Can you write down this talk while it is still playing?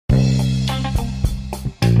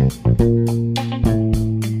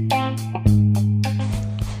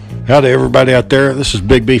Howdy, everybody out there. This is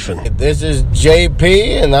Big Beefin'. This is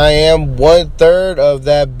JP, and I am 1/3 of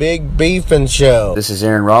that Big Beefin' show. This is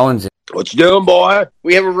Aaron Rollins. What you doing, boy?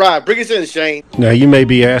 We have arrived. Bring us in, Shane. Now, you may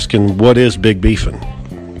be asking, what is Big Beefin'?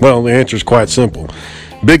 Well, the answer is quite simple.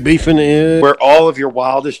 Big Beefin' is where all of your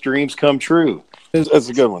wildest dreams come true. That's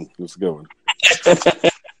a good one. That's a good one.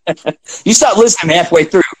 You stopped listening halfway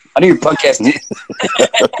through. I knew your podcast.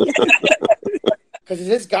 Because it's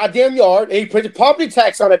his goddamn yard, and he put the property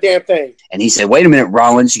tax on the damn thing. And he said, wait a minute,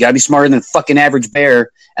 Rollins, you got to be smarter than a fucking average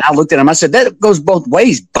bear. And I looked at him. I said, that goes both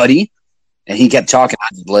ways, buddy. And he kept talking. I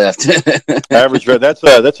just left. Average bear.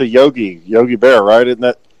 That's a Yogi Bear, right? Isn't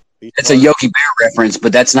that? That's a Yogi Bear reference,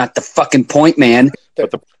 but that's not the fucking point, man.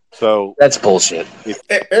 So that's bullshit.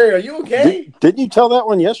 Hey, Aaron, are you okay? Didn't you tell that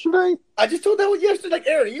one yesterday? I just told that one yesterday. Like,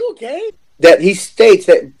 Aaron, are you okay? That he states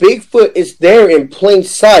that Bigfoot is there in plain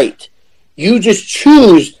sight. You just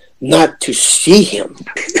choose not to see him.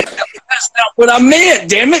 That's not what I meant,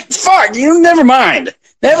 damn it. Fuck, you never mind.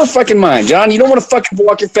 Never fucking mind, John. You don't want to fucking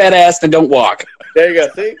walk your fat ass, then don't walk. There you go.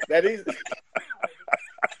 See? That easy.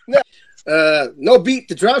 No beat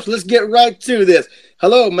to drop, so let's get right to this.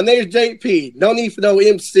 Hello, my name is JP. No need for no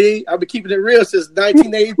MC. I've been keeping it real since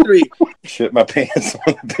 1983. Shit my pants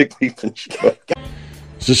on the Big Beefin' show.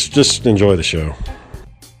 just enjoy the show.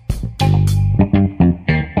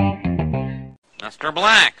 Mr.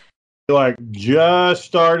 Black. Like, just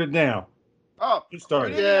started now. Oh, Just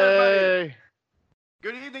started. Yay.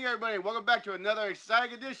 Good evening, everybody. Welcome back to another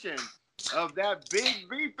exciting edition of that Big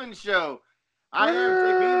Beefin' Show. I am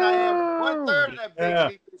JP, and I am 1/3 of that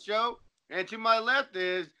Big Beefin' Show. And to my left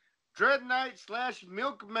is Dread Knight /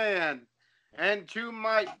 Milkman. And to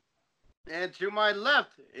my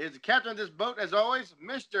left is the captain of this boat, as always,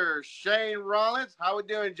 Mr. Shane Rollins. How we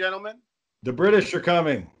doing, gentlemen? The British are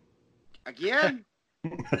coming. Again?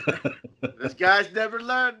 These guys never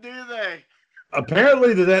learn, do they?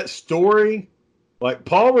 Apparently, to that story, like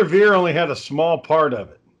Paul Revere only had a small part of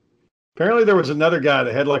it. Apparently, there was another guy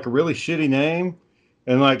that had like a really shitty name,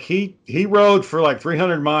 and like he rode for like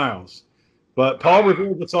 300 miles. But Paul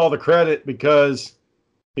Revere gets all the credit because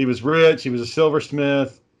he was rich, he was a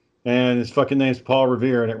silversmith, and his fucking name's Paul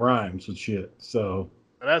Revere, and it rhymes with shit. So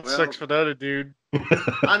that sucks for the other dude.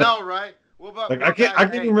 I know, right? What about like I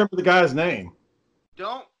can't even remember the guy's name.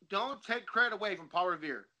 Don't take credit away from Paul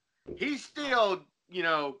Revere. He still,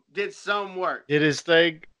 did some work. Did his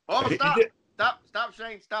thing. Oh, stop,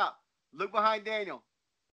 Shane, stop. Look behind Daniel.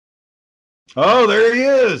 Oh, there he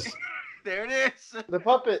is. There it is. The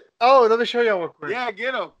puppet. Oh, let me show y'all real quick. Yeah,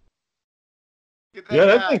 get him.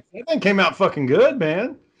 That thing came out fucking good,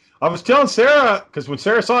 man. I was telling Sarah, because when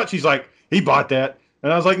Sarah saw it, she's like, he bought that.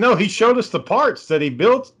 And I was like, no, he showed us the parts that he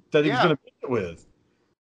built that he was going to build it with.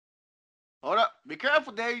 Hold up. Be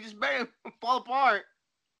careful, Dave. You just made him fall apart.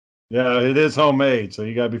 Yeah, it is homemade, so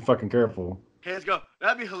you got to be fucking careful. Let's go.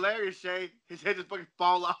 That'd be hilarious, Shane. His head just fucking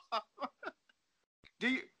fall off.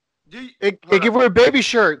 It give her baby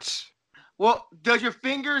shirts. Well, does your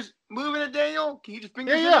fingers move in it, Daniel? Can you just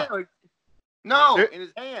fingers in Yeah. it? Or... No, in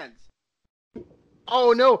his hands.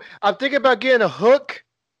 Oh, no. I'm thinking about getting a hook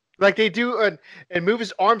like they do and move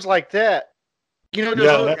his arms like that.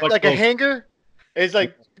 Like a hanger. It's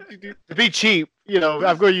like, to be cheap,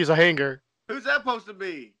 I'm going to use a hanger. Who's that supposed to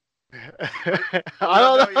be? I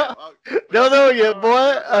don't know. Don't know yet,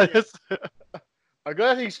 boy. I'm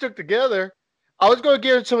glad he stuck together. I was going to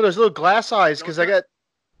get some of those little glass eyes because but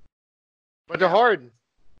they're hard.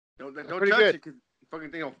 Don't touch it because the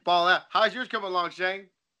fucking thing will fall out. How's yours coming along, Shane?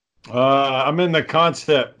 I'm in the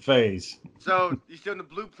concept phase. So you still in the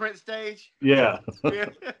blueprint stage? Yeah.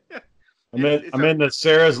 I'm in the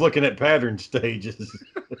Sarah's looking at pattern stages.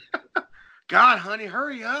 God, honey,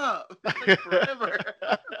 hurry up. It takes forever.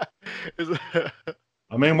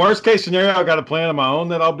 I mean, worst case scenario, I got a plan of my own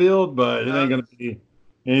that I'll build, but it ain't going to be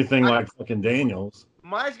anything like fucking Daniel's.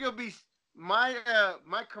 Mine's going to be, my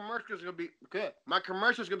commercial is going to be good. My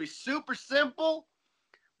commercial is going to be super simple,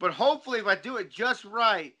 but hopefully if I do it just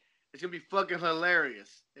right, it's going to be fucking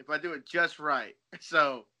hilarious if I do it just right.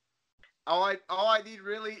 So all I need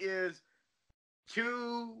really is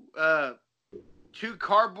two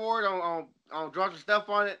cardboard on draw some stuff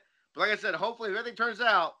on it. But like I said, hopefully if everything turns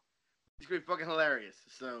out, it's gonna be fucking hilarious.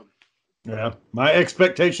 So yeah, my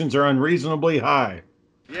expectations are unreasonably high.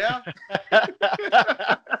 Yeah.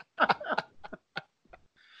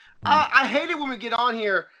 I hate it when we get on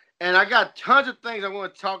here and I got tons of things I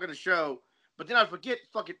want to talk on the show, but then I forget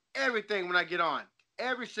fucking everything when I get on.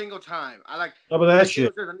 Every single time.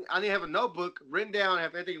 Shit. I need to have a notebook written down,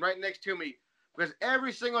 have everything right next to me. Because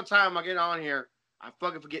every single time I get on here, I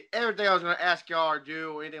fucking forget everything I was going to ask y'all or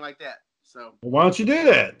do or anything like that. So why don't you do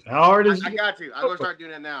that? How hard is it? I got to. I'm gonna start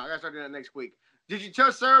doing that now. I gotta start doing that next week. Did you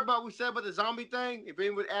tell Sarah about what we said about the zombie thing? If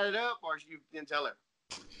anyone would add it up, or you didn't tell her?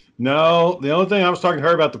 No, the only thing I was talking to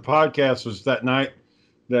her about the podcast was that night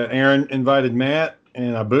that Aaron invited Matt,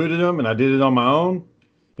 and I booted him, and I did it on my own.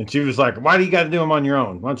 And she was like, "Why do you got to do them on your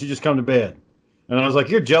own? Why don't you just come to bed?" And I was like,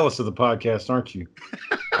 "You're jealous of the podcast, aren't you?"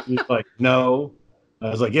 She's like, "No." I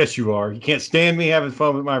was like, "Yes, you are. You can't stand me having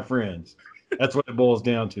fun with my friends." That's what it boils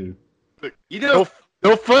down to. You know,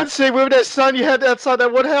 no fun. Say, remember that son you had outside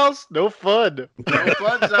that one house? No fun. No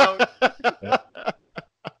fun zone. Yeah.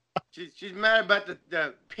 She's mad about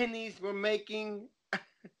the pennies we're making.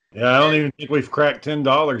 Yeah, I don't even think we've cracked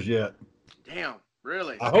 $10 yet. Damn,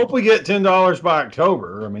 really? I hope we get $10 by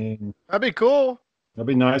October. I mean, that'd be cool. That'd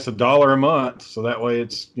be nice, $1 a month, so that way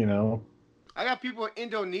it's, I got people in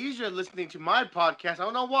Indonesia listening to my podcast. I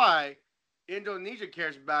don't know why Indonesia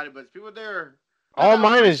cares about it, but people there. All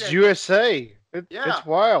mine is USA. It's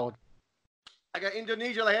wild. I got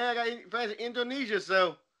Indonesia. Like, hey, I got fans in Indonesia,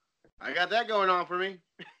 so I got that going on for me.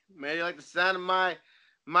 Maybe like the sound of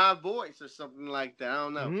my voice or something like that. I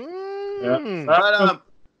don't know. Yeah. But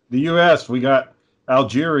the U.S. we got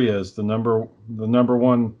Algeria is the number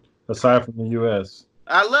one aside from the U.S.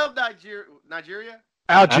 I love Nigeria.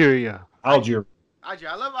 Algeria. I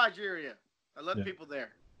love Algeria. I love people there.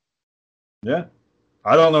 Yeah.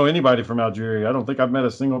 I don't know anybody from Algeria. I don't think I've met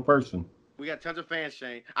a single person. We got tons of fans,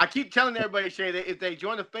 Shane. I keep telling everybody, Shane, that if they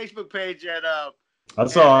join the Facebook page at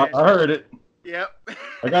I heard it. Yep.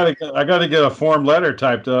 I gotta get a form letter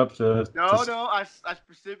typed up to. No. I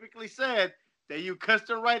specifically said that you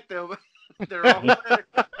custom write them. They're all letter.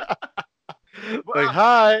 Like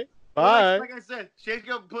hi, bye. Like I said, Shane's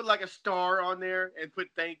gonna put like a star on there and put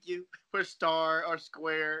thank you. Put a star or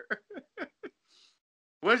square.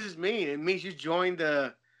 What does this mean? It means you joined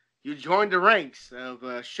the ranks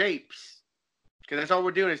of shapes. Because that's all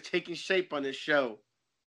we're doing is taking shape on this show.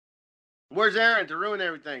 Where's Aaron to ruin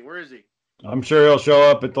everything? Where is he? I'm sure he'll show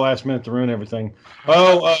up at the last minute to ruin everything.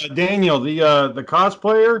 Oh, Daniel, the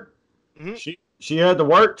cosplayer, she had to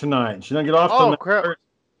work tonight. She didn't get off. Oh, crap.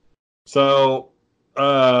 So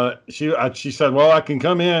she said, well, I can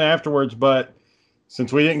come in afterwards, but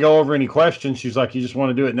since we didn't go over any questions, she's like, you just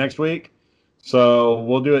want to do it next week? So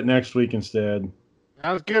we'll do it next week instead.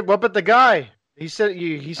 Sounds good. What about the guy? He said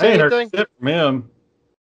anything? From him.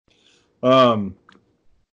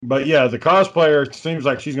 But yeah, the cosplayer seems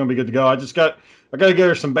like she's gonna be good to go. I gotta get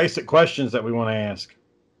her some basic questions that we want to ask.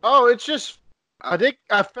 Oh, it's just I think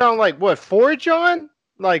I found like what 4 John?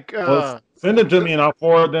 Like send them to me and I'll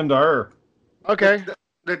forward them to her. Okay.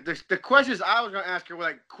 The questions I was gonna ask her were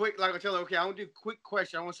like quick, like I tell her, okay, I want to do quick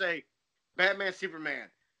question. I want to say Batman, Superman.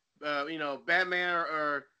 Batman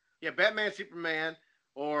or Batman, Superman,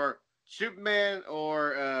 or Superman,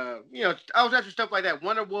 or I was asking stuff like that.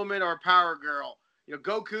 Wonder Woman or Power Girl,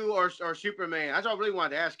 Goku or Superman. That's all I really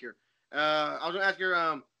wanted to ask her. I was gonna ask her,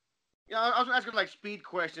 I was gonna ask her like speed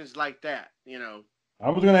questions like that. I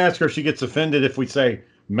was gonna ask her if she gets offended if we say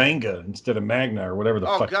manga instead of magna or whatever the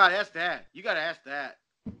fuck. Oh God, ask that. You gotta ask that.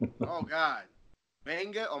 Oh God,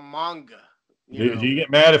 manga or manga? Do you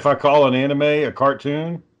get mad if I call an anime a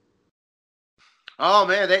cartoon? Oh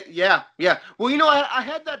man, yeah. Well, I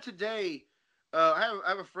had that today. I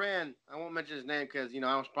have a friend. I won't mention his name because I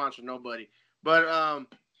don't sponsor nobody. But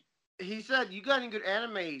he said, "You got any good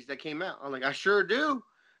animes that came out?" I'm like, "I sure do."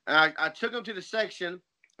 And I took him to the section.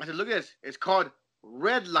 I said, "Look at this. It's called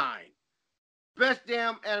Redline. Best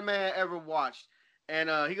damn anime I ever watched."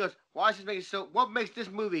 And he goes, "Why is this making so? What makes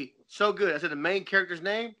this movie so good?" I said, "The main character's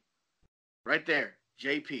name, right there,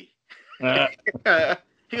 JP."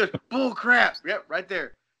 He goes, "Bull crap." Yep, right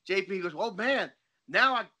there. JP goes, "Oh man,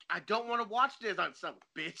 now I don't want to watch this on some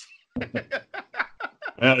bitch."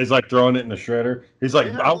 Yeah, he's like throwing it in the shredder. He's like,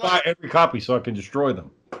 I'll buy every copy so I can destroy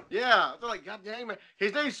them. Yeah, they're like, God dang man,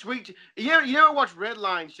 his name's Sweet. You ever watch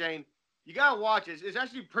Redline, Shane? You gotta watch it. It's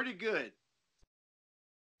actually pretty good.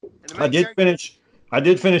 I did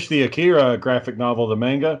finish the Akira graphic novel, the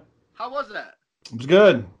manga. How was that? It was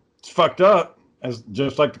good. It's fucked up.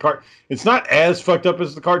 Just like the cart, it's not as fucked up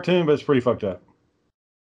as the cartoon, but it's pretty fucked up.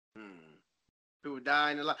 People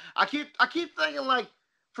dying a lot. I keep thinking like,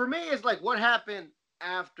 for me, it's like what happened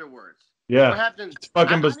afterwards. Yeah, what happened? It's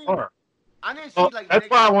fucking bizarre. I didn't see that's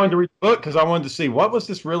why I wanted to read the book because I wanted to see what was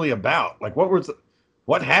this really about. Like,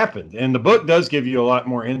 what happened? And the book does give you a lot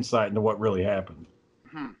more insight into what really happened.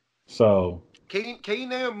 So, can you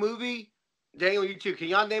name a movie? Daniel, you too. Can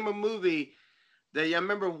y'all name a movie that you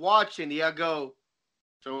remember watching? Y'all go,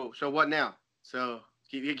 so what now? So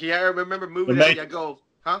can y'all remember movies that y'all go,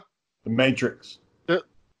 huh? The Matrix.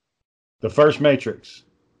 The first Matrix.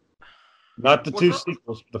 Not the two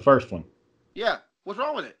sequels, the first one. Yeah. What's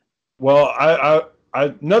wrong with it? Well,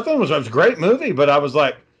 nothing was. It was a great movie, but I was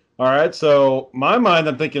like, all right. So my mind,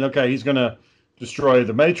 I'm thinking, okay, he's gonna destroy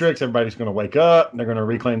the Matrix. Everybody's gonna wake up, and they're gonna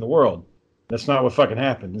reclaim the world. That's not what fucking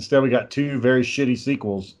happened. Instead, we got two very shitty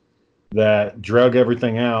sequels that drug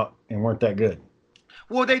everything out and weren't that good.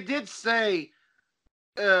 Well, they did say.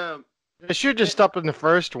 They should just stop in the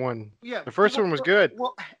first one. Yeah, the first one was good.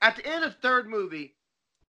 Well, at the end of the third movie,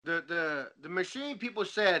 the machine people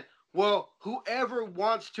said, "Well, whoever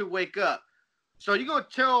wants to wake up." So you're gonna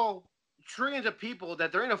tell trillions of people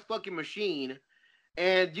that they're in a fucking machine,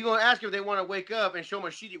 and you're gonna ask if they want to wake up and show them a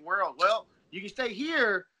shitty world. Well, you can stay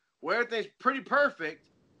here where everything's pretty perfect,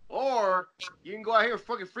 or you can go out here and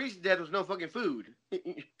fucking freeze to death with no fucking food.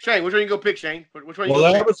 Shane, which one you go pick, Shane? Which one?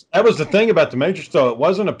 Well, that was the thing about the Matrix, though. It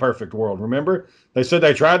wasn't a perfect world. Remember, they said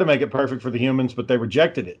they tried to make it perfect for the humans, but they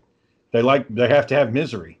rejected it. They have to have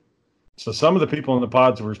misery. So some of the people in the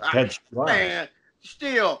pods had lives. Man,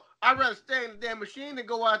 still, I'd rather stay in the damn machine than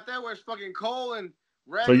go out there where it's fucking cold and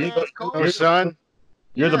red. So cold. Son,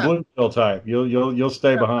 you're the blue pill type. You'll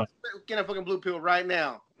stay behind. Get a fucking blue pill right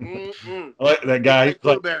now. I like that guy. He's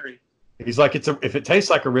like, blueberry. He's like, if it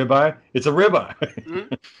tastes like a ribeye, it's a ribeye.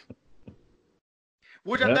 Mm-hmm.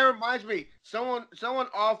 Which that reminds me, someone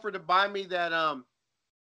offered to buy me that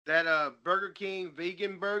Burger King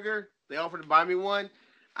vegan burger. They offered to buy me one.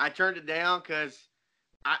 I turned it down because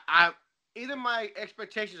I either my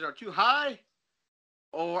expectations are too high,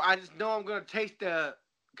 or I just know I'm gonna taste because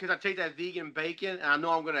I taste that vegan bacon and I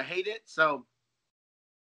know I'm gonna hate it. So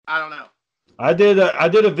I don't know. I did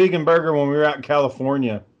a vegan burger when we were out in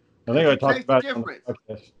California. I think I talked about the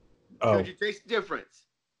difference. Could you taste the difference?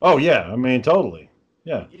 Oh yeah, I mean totally.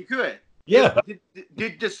 Yeah. You could. Yeah.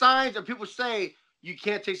 Did the signs of people say you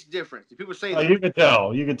can't taste the difference? Did people say you can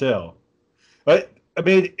tell. You can tell. But I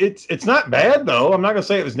mean, it's not bad though. I'm not gonna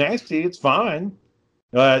say it was nasty. It's fine.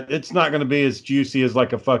 It's not gonna be as juicy as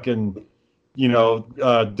like a fucking,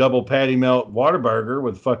 double patty melt Whataburger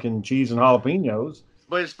with fucking cheese and jalapenos.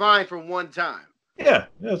 But it's fine for one time. Yeah,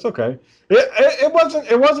 it's okay.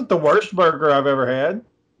 It wasn't the worst burger I've ever had,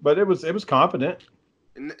 but it was competent.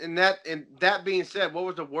 And that being said, what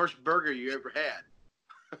was the worst burger you ever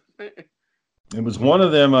had? It was one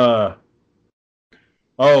of them.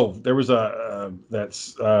 There was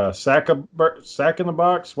sack in the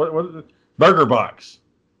box. What is it? Burger box.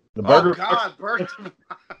 The burger. Oh God, burger.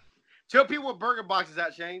 Tell people what burger box is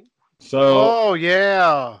at, Shane. So. Oh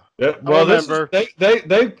yeah. Well, they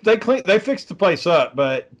fixed the place up,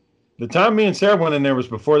 but the time me and Sarah went in there was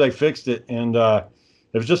before they fixed it, and it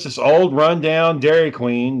was just this old rundown Dairy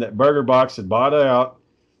Queen that Burger Box had bought out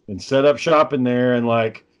and set up shop in there, and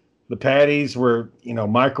like the patties were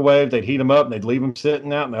microwaved. They'd heat them up and they'd leave them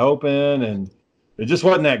sitting out in the open, and it just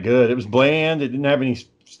wasn't that good. It was bland. It didn't have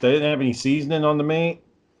any seasoning on the meat.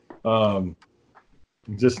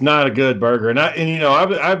 Just not a good burger. And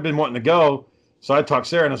I've been wanting to go. So I talked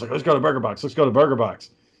Sarah and I was like, let's go to Burger Box. Let's go to Burger Box.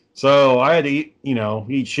 So I had to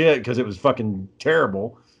eat shit because it was fucking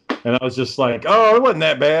terrible. And I was just like, oh, it wasn't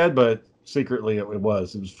that bad, but secretly it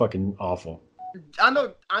was. It was fucking awful. I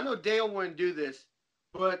know Dale wouldn't do this,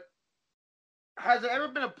 but has there ever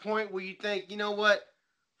been a point where you think, you know what,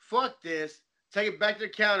 fuck this, take it back to the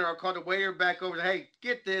counter or call the waiter back over and say, hey,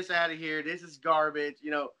 get this out of here. This is garbage.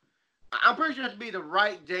 I'm pretty sure it has to be the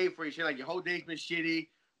right day for you. Like your whole day's been shitty.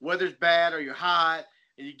 Weather's bad or you're hot,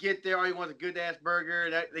 and you get there, all you want is a good-ass burger,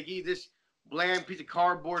 and they give you this bland piece of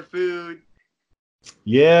cardboard food.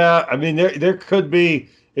 Yeah, I mean, there could be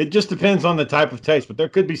 – it just depends on the type of taste, but there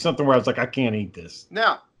could be something where I was like, I can't eat this.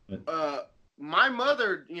 Now, my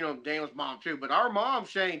mother, Daniel's mom too, but our mom,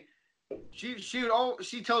 Shane, she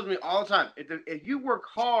tells me all the time, if you work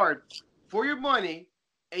hard for your money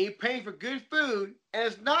and you're paying for good food and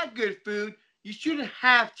it's not good food, you shouldn't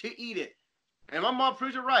have to eat it. And my mom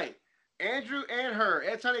proves it right. Andrew and her,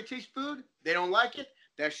 every time they taste food, they don't like it,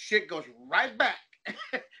 that shit goes right back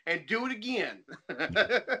and do it again.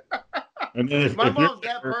 And my mom's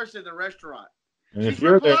that person at the restaurant. And She's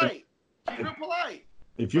real polite. She's real polite.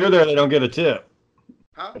 If you're there, they don't get a tip.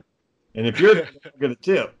 Huh? And if you're there, they don't get a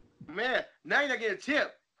tip. Man, now you're not getting a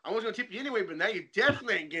tip. I was going to tip you anyway, but now you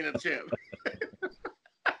definitely ain't getting a tip.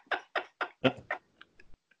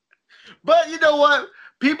 But you know what?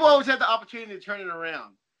 People always have the opportunity to turn it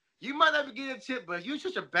around. You might not be getting a tip, but if you're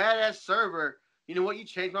such a badass server, you know what? You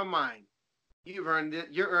changed my mind. You've earned it.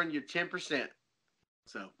 You earned your 10%.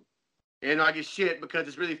 So, I get shit because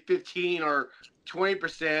it's really 15 or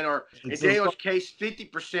 20%, or in Daniel's case,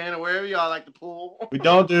 50%, or wherever y'all like to pull. We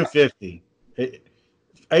don't do 50.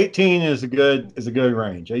 18 is a good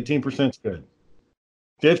range. 18% is good.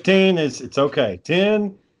 15 is it's okay.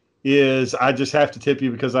 10 is I just have to tip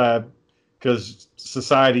you because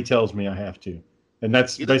society tells me I have to, and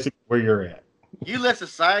that's basically where you're at. You let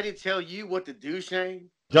society tell you what to do, Shane?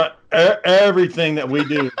 Everything that we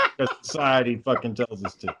do, because society fucking tells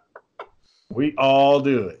us to. We all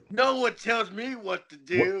do it. No one tells me what to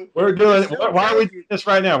do. We're doing it. Why are we doing this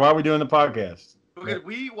right now? Why are we doing the podcast? Because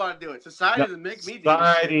we want to do it. Society doesn't make me do it.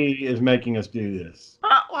 Society is making us do this.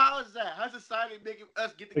 How is that? How's society making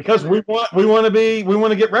us get together? Because we want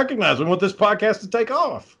to get recognized. We want this podcast to take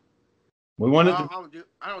off. We want it. I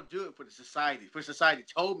don't do it for the society. For society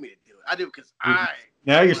told me to do it. I do it because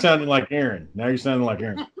Now you're sounding like Aaron. You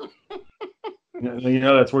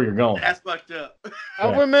know that's where you're going. That's fucked up.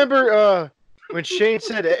 I remember when Shane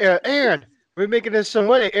said, "Aaron, we're making this some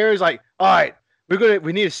money." Aaron's like, "All right,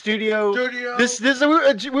 we need a studio." This. We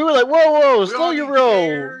were like, "Whoa, slow your roll."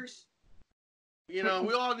 Chairs. You know,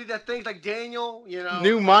 we all need that things like Daniel. You know,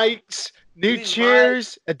 new mics, new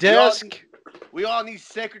chairs, a desk. We all need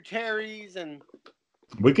secretaries, and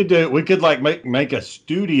we could like make a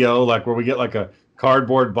studio like where we get like a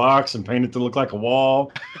cardboard box and paint it to look like a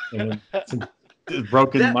wall, and some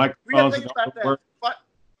broken microphones.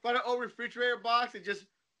 Find an old refrigerator box and just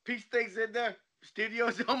piece things in there.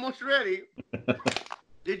 Studio's almost ready.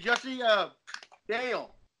 Did you see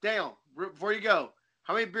Daniel? Before you go,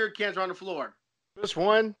 how many beer cans are on the floor? Just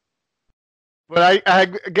one. But I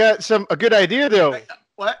got a good idea though.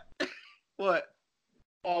 What? What?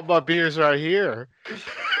 All my beers right here.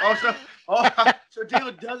 So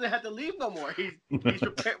Daniel doesn't have to leave no more. He's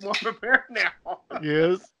more prepared now.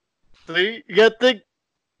 Yes. See, you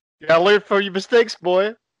gotta learn from your mistakes,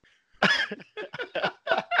 boy.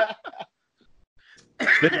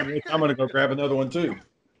 I'm gonna go grab another one too.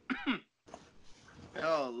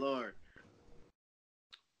 Oh Lord,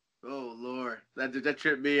 that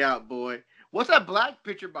tripped me out, boy. What's that black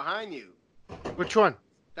picture behind you? Which one?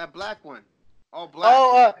 That black one. All black.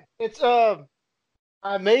 Oh, it's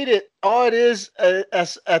I made it. All it is,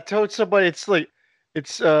 I told somebody it's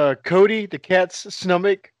Cody the cat's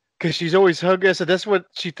stomach because she's always hungry. So that's what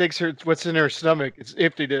she thinks what's in her stomach. It's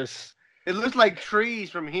emptiness. It looks like trees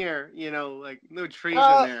from here. You know, like no trees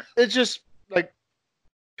in there. It's just like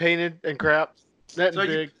painted and crap. That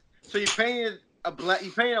big. So you painted a black.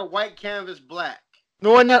 You painted a white canvas black.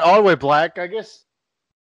 No, not all the way black. I guess.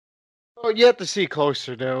 Oh, you have to see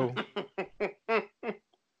closer, though.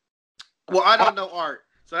 Well, I don't know art,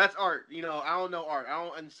 so that's art. You know, I don't know art. I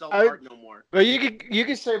don't insult art no more. But you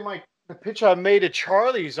can say the picture I made of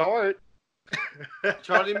Charlie's art.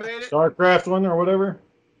 Charlie made it. StarCraft one or whatever.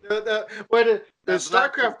 The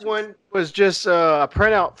StarCraft one was just a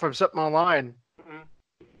printout from something online. Mm-hmm.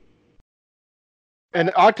 And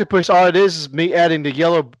the octopus, all it is me adding the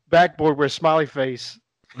yellow backboard with a smiley face.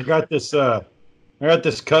 I got this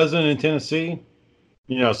cousin in Tennessee.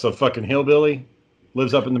 You know, so fucking hillbilly,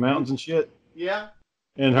 lives up in the mountains and shit. Yeah.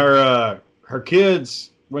 And her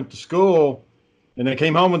kids went to school, and they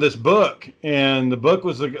came home with this book, and the book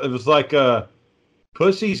was like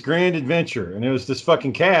Pussy's Grand Adventure, and it was this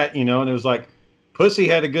fucking cat, you know, and it was like Pussy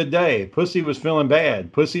had a good day, Pussy was feeling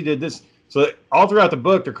bad, Pussy did this. So all throughout the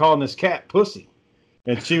book, they're calling this cat Pussy,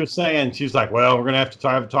 and she was like, well, we're gonna have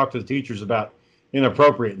to talk to the teachers about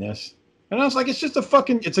inappropriateness. And I was like, it's just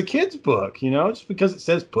it's a kid's book, you know, just because it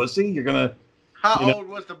says Pussy, you're gonna. How old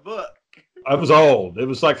was the book? I was old. It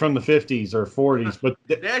was like from the 50s or 40s, but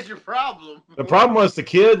there's your problem. The problem was the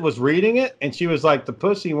kid was reading it, and she was like, the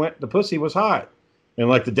pussy was hot, and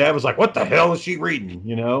like the dad was like, what the hell is she reading,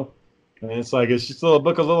 you know? And it's like it's just a little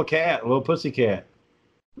book of a little pussy cat.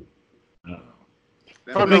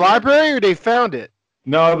 From the library, or they found it?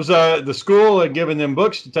 No, it was the school had given them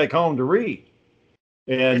books to take home to read.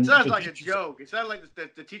 And it sounds like a joke. It sounded like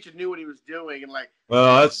the teacher knew what he was doing, and like,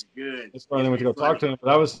 well, that's good. That's why they went to go talk to him. But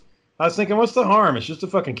I was thinking, what's the harm? It's just a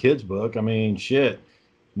fucking kid's book. I mean, shit. It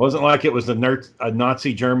wasn't like it was a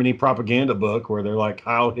Nazi Germany propaganda book where they're like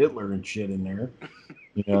Heil Hitler and shit in there,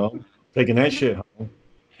 you know, taking that shit home.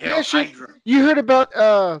 Yeah, you heard about?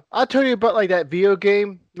 I told you about like that video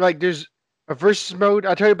game. Like, there's a versus mode.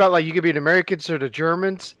 I told you about like you could be the Americans or the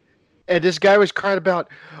Germans. And this guy was crying about,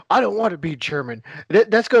 I don't want to be German.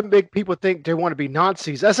 That's going to make people think they want to be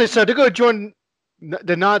Nazis. I said, so they're going to join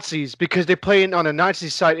the Nazis because they're playing on a Nazi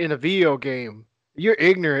site in a video game. You're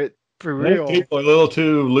ignorant, for real. People are a little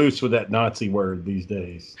too loose with that Nazi word these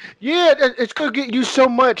days. Yeah, it's going to get used so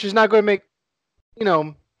much. It's not going to make,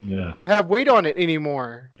 have weight on it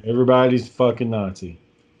anymore. Everybody's fucking Nazi.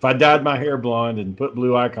 If I dyed my hair blonde and put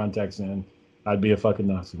blue eye contacts in, I'd be a fucking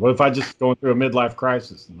Nazi. What if I just going through a midlife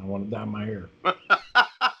crisis and I want to dye my hair?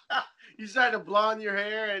 You decided to blonde your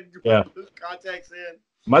hair and put blue contacts in?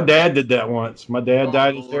 My dad did that once. My dad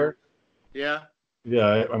dyed his hair. Yeah.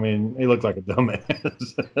 Yeah, I mean, he looked like a dumbass.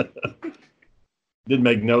 Didn't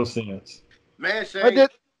make no sense. Man, Shane,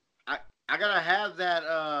 I gotta have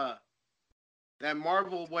that that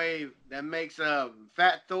Marvel wave that makes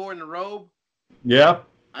Fat Thor in the robe. Yeah.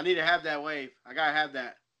 I need to have that wave. I gotta have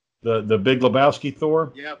that. The Big Lebowski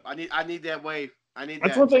Thor. Yep, I need that wave.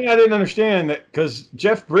 That's one thing I didn't understand, that because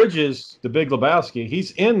Jeff Bridges, the Big Lebowski,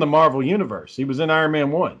 he's in the Marvel universe. He was in Iron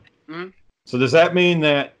Man 1. Mm-hmm. So does that mean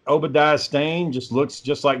that Obadiah Stane just looks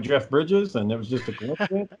just like Jeff Bridges and it was just a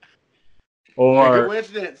coincidence?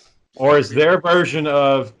 Or is their version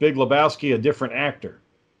of Big Lebowski a different actor?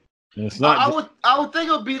 And it's not. I would think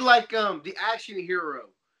it would be like the action hero.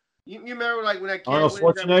 You remember like when that kid Arnold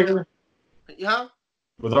Schwarzenegger? Huh?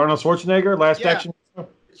 With Arnold Schwarzenegger, Last Action Hero?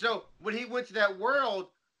 So when he went to that world,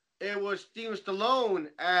 it was Steven Stallone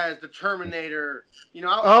as the Terminator. You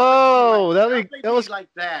know. That was like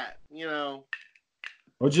that. You know.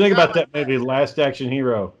 What'd you think about that movie, Last Action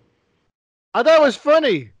Hero? I thought it was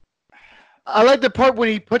funny. I like the part when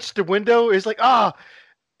he puts the window. It's like,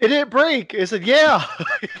 it didn't break. It's like, yeah.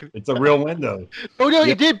 It's a real window. Oh no,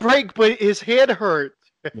 it did break, but his head hurt.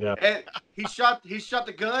 Yeah. And he shot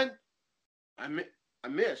the gun. I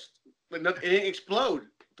missed. But it didn't explode.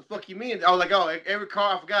 What the fuck you mean? I was like, every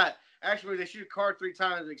car, I forgot. Actually, they shoot a car 3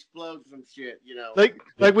 times, it explodes or some shit, you know. Like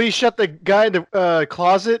when he shot the guy in the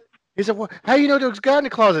closet. He said, well, how do you know there's a guy in the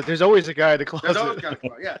closet? There's always a guy in the closet. There's always a guy in the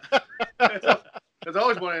closet, yeah. There's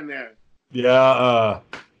always one in there. Yeah,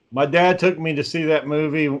 my dad took me to see that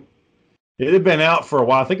movie. It had been out for a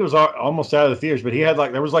while. I think it was almost out of the theaters, but he had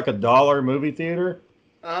there was like a $1 movie theater.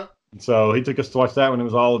 Uh-huh. So he took us to watch that when it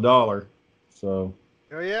was all $1. So.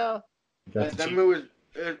 Oh yeah. That movie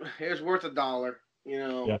was worth $1. You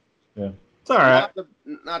know. Yeah. It's all right.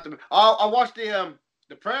 I watched the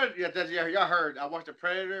Predator. Yeah, y'all heard. I watched the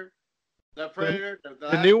Predator. The Predator.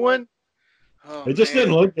 The new one. Oh, it just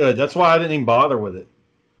didn't look good. That's why I didn't even bother with it.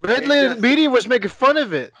 Red Letter Media was making fun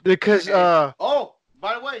of it because. Oh,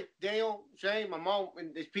 by the way, Daniel, Shane, my mom,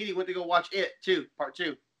 and Petey went to go watch it too, part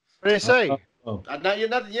 2. What did they say?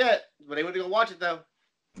 Nothing yet, but they went to go watch it though.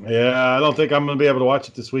 Yeah, I don't think I'm going to be able to watch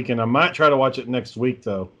it this weekend. I might try to watch it next week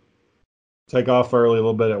though. Take off early a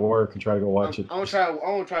little bit at work and try to go watch it. I'm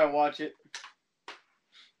gonna try to watch it.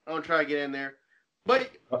 I'm gonna try to get in there, but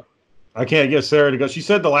I can't get Sarah to go. She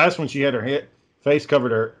said the last one she had her face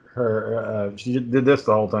covered her. She did this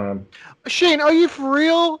the whole time. Shane, are you for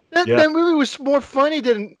real? That movie was more funny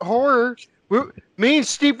than horror. Me and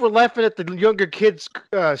Steve were laughing at the younger kids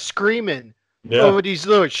screaming over these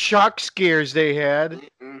little shock scares they had.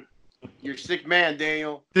 Mm-mm. You're a sick man,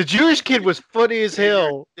 Daniel. The Jewish kid was funny as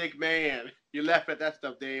hell. Sick man. You laugh at that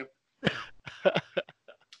stuff, Daniel. I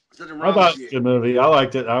thought it was a good movie. I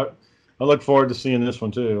liked it. I look forward to seeing this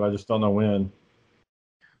one too. I just don't know when.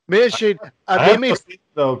 Man, Shane, I have to see it,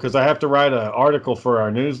 though, because I have to write an article for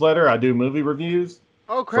our newsletter. I do movie reviews.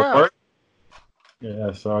 Oh crap!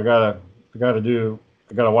 Yeah, so I gotta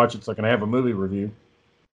watch it so I can have a movie review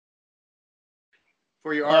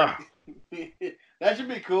for your art. That should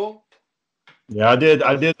be cool. Yeah, I did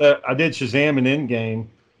Shazam and Endgame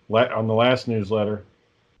on the last newsletter.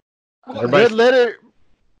 Red Letter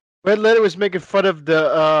was making fun of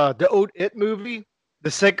the old It movie.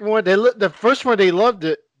 The second one, the first one they loved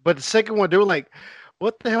it, but the second one they were like,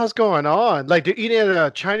 "What the hell's going on?" Like they're eating at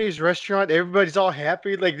a Chinese restaurant, everybody's all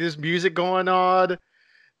happy, like there's music going on.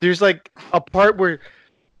 There's like a part where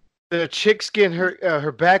the chick's getting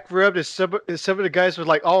her back rubbed, and some of the guys were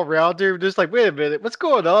like all around her, just like, "Wait a minute, what's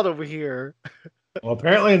going on over here?" Well,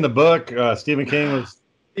 apparently in the book, Stephen King was.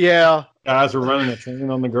 Yeah. Guys were running a train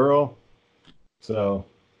on the girl. So.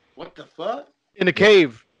 What the fuck? In the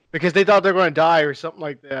cave. Because they thought they were going to die or something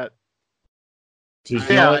like that. She's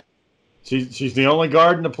the only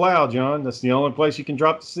garden to plow, John. That's the only place you can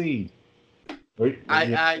drop the seed. They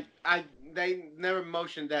never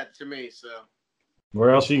motioned that to me, so.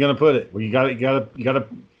 Where else are you going to put it? Well, you got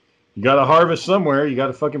to harvest somewhere. You got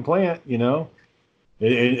to fucking plant, you know.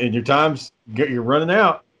 And your time's you're running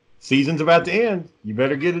out. Season's about to end. You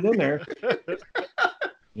better get it in there.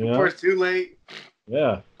 You know? Before it's too late.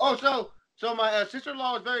 Yeah. Oh, so my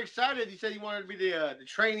sister-in-law was very excited. He said he wanted to be the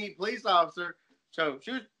trainee police officer. So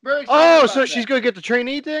she was very excited. Oh, so she's going to get the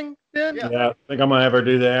trainee thing then? Yeah, I think I'm going to have her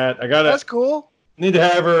do that. That's cool. Need to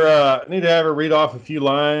have her read off a few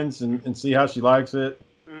lines and see how she likes it.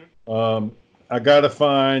 Mm-hmm. I got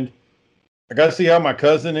to see how my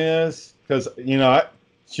cousin is because, you know,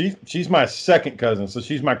 she's my second cousin, so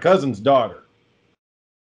she's my cousin's daughter.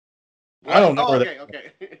 I don't know her.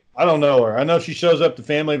 Okay. I don't know her. I know she shows up to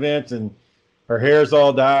family events and her hair's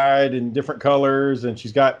all dyed in different colors, and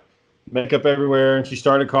she's got makeup everywhere. And she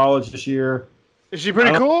started college this year. Is she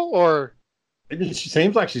pretty cool, or? She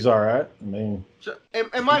seems like she's all right. I mean, So,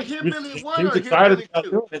 am I Hillbilly 1 she was or excited Hillbilly about 2?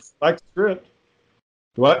 doing it. Like the script.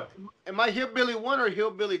 What? Am I Hillbilly 1 or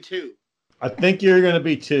Hillbilly 2? I think you're going to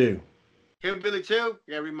be 2. Hillbilly 2?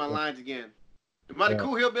 Yeah, read my lines again. Am I the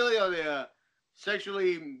cool hillbilly or the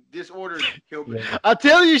sexually disordered hillbilly? I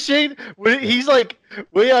tell you, Shane, when he's like,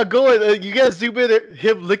 "Where y'all going?" You guys zoom in at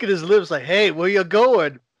him, look at his lips, like, "Hey, where you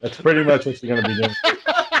going?" That's pretty much what you're going to be doing.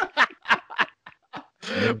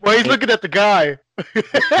 Well, he's looking at the guy.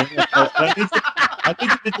 I need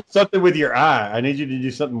you to do something with your eye. I need you to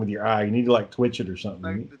do something with your eye. You need to like twitch it or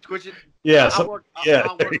something. Like twitch it? Yeah. I'll work on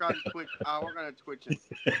the twitch. I'll work on the twitching.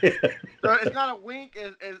 So it's not a wink.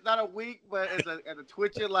 It's not a wink, but it's a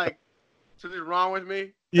twitching. Like something's wrong with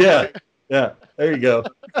me. Yeah. Yeah. There you go.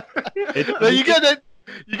 No, you get that.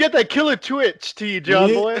 You get that killer twitch to you, John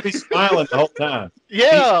you boy. Be smiling the whole time.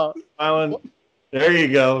 Yeah. Smiling. There you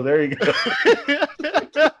go. There you go.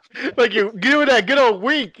 Like you doing that good old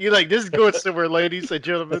wink. You're like, this is going somewhere, ladies and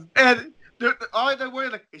gentlemen. And all the way,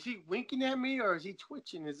 like, is he winking at me or is he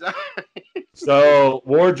twitching his eye? So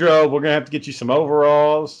wardrobe, we're gonna have to get you some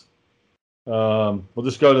overalls. We'll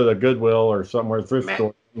just go to the Goodwill or somewhere thrift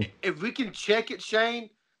store. If we can check it, Shane,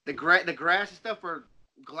 the grass and stuff or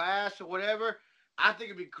glass or whatever, I think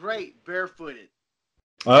it'd be great barefooted.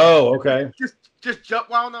 Oh, okay. Just jump.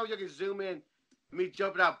 Well, I don't know if you can zoom in. Me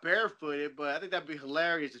jumping out barefooted, but I think that'd be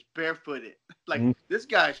hilarious. Just barefooted, like this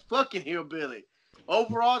guy's fucking hillbilly.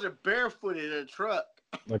 Overalls are barefooted in a truck.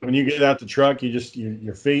 Like when you get out the truck, you just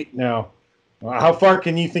your feet. Now, how far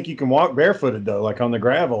can you think you can walk barefooted though? Like on the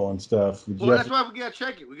gravel and stuff. Well, that's why we gotta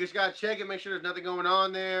check it. We just gotta check it, make sure there's nothing going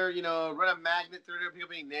on there. You know, run a magnet through there, people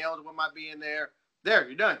any nails, what might be in there. There,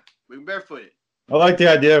 you're done. We can barefoot it. I like the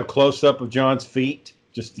idea of close up of John's feet.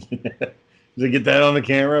 Just to get that on the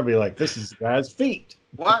camera, be like, this is the guy's feet.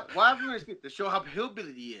 Why are we going to show how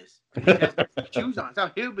hillbilly he is? He has shoes on. That's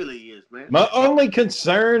how hillbilly he is, man. My only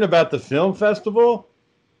concern about the film festival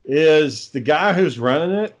is the guy who's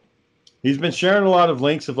running it. He's been sharing a lot of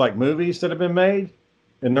links of like movies that have been made,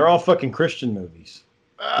 and they're all fucking Christian movies.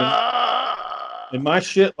 And my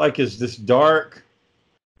shit like is this dark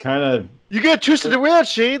kind of. You get twisted around,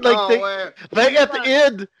 Shane. Like like at the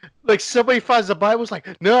end, like somebody finds the Bible, it's like,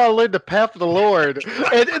 no, I learned the path of the Lord,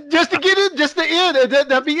 and just to get in, just the end, and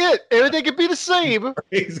that'd be it. Everything could be the same.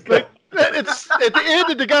 Like, it's at the end,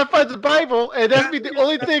 and the guy finds the Bible, and that'd be the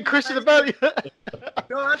only thing Christian about it.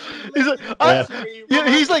 No,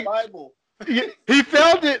 he's like, Bible. He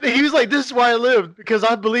found it. And he was like, "This is why I live, because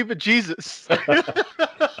I believe in Jesus."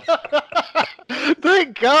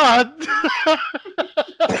 Thank God.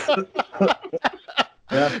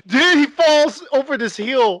 Yeah. Dude, he falls over this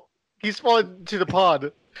hill. He's falling to the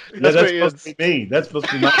pond. That's supposed to be me. That's supposed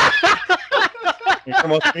to be my. He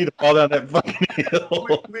wants me to fall down that fucking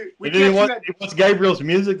hill. He wants Gabriel's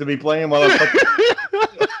music to be playing while I'm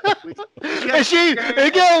fucking. And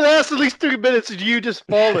again, lasts at least 3 minutes of you just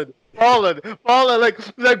falling.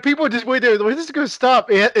 Like people just wait there. When is this going to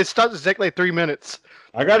stop? It stops exactly like 3 minutes.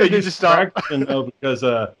 I got to do distraction though because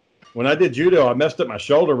when I did judo, I messed up my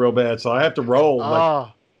shoulder real bad, so I have to roll.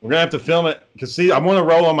 We're gonna have to film it because see, I'm gonna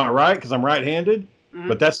roll on my right because I'm right-handed,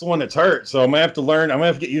 but that's the one that's hurt. So I'm gonna have to learn. I'm gonna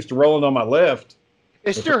have to get used to rolling on my left.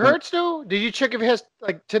 It still hurts though. Did you check if it has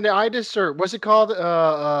like tendinitis or what's it called?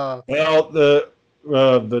 Well,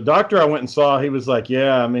 the doctor I went and saw, he was like,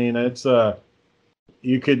 yeah, I mean, it's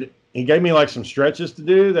you could. He gave me like some stretches to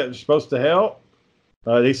do that was supposed to help.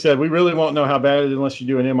 He said we really won't know how bad it is unless you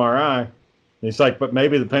do an MRI. And he's like, but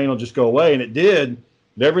maybe the pain will just go away, and it did.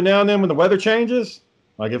 But every now and then when the weather changes,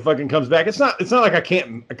 like it fucking comes back. It's not like I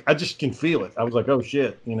can't. I just can feel it. I was like, oh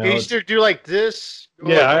shit, you know. Can you still do like this?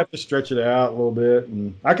 Yeah, I have to stretch it out a little bit,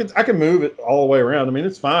 and I can move it all the way around. I mean,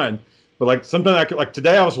 it's fine. But like sometimes I could, like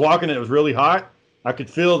today I was walking and it was really hot. I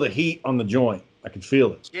could feel the heat on the joint. I could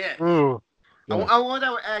feel it. Yeah. Ooh. I wonder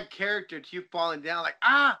that would add character to you falling down. Like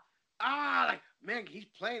like man, he's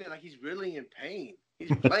playing it like he's really in pain.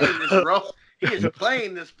 He's playing this role. He is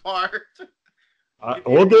playing this part.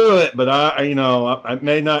 We'll do it, but I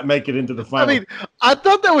may not make it into the final. I mean, I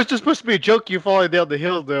thought that was just supposed to be a joke. You falling down the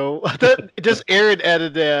hill, though. I thought just Aaron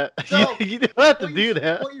added that. So, you don't have to do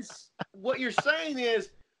that. What you're saying is,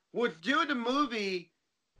 we'll do the movie,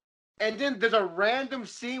 and then there's a random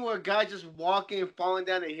scene where a guy just walking and falling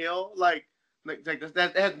down the hill, like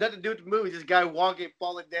that has nothing to do with the movie. This guy walking,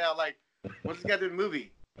 falling down. Like, what's this guy do in the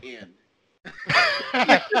movie? End.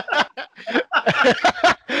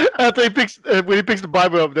 After when he picks the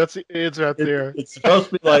Bible up, that's the answer out there. It's supposed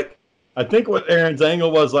to be like, I think what Aaron's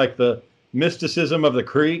angle was like the mysticism of the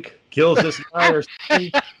creek kills this guy or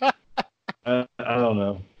something. I don't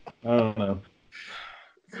know.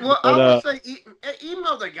 Well, I would say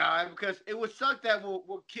email the guy because it would suck that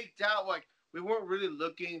we're kicked out. Like we weren't really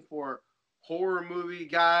looking for horror movie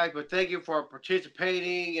guys, but thank you for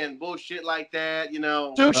participating and bullshit like that.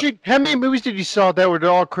 So, how many movies did you saw that were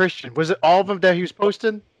all Christian? Was it all of them that he was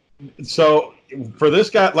posting? So for this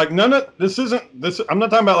guy, like none of this isn't this. I'm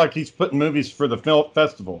not talking about like he's putting movies for the film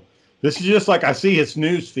festival. This is just like I see his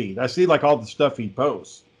news feed. I see like all the stuff he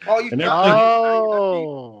posts.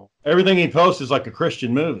 Everything he posts is like a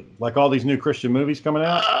Christian movie, like all these new Christian movies coming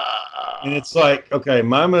out. And it's like, okay,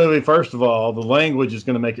 my movie, first of all, the language is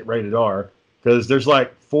going to make it rated R because there's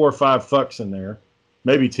like 4 or 5 fucks in there,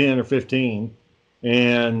 maybe 10 or 15.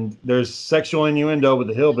 And there's sexual innuendo with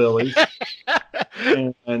the hillbillies.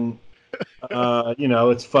 and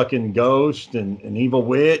it's fucking ghost and evil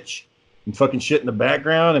witch and fucking shit in the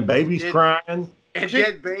background and babies crying. And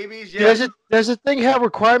dead babies, yeah. Does the thing have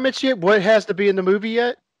requirements yet? What has to be in the movie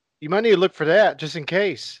yet? You might need to look for that just in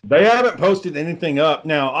case. They haven't posted anything up.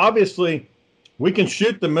 Now, obviously, we can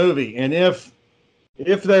shoot the movie, and if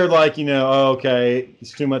they're like, okay,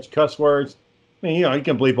 it's too much cuss words, I mean, you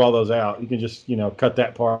can bleep all those out. You can just, cut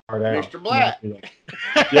that part out. Mr. Black.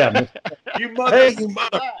 Yeah. You mother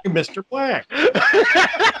Mr. Black.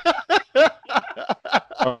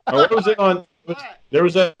 What was it on? There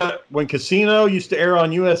was when Casino used to air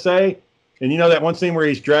on USA, and that one scene where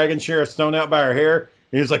he's dragging Sheriff Stone out by her hair,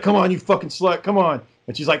 and he's like, "Come on, you fucking slut, come on!"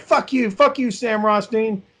 And she's like, fuck you, Sam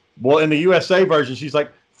Rothstein." Well, in the USA version, she's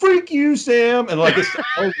like, "Freak you, Sam," and like it's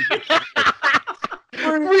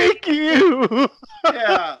freak you.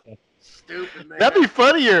 Yeah, stupid man. That'd be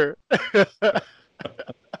funnier.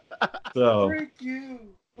 So, freak you.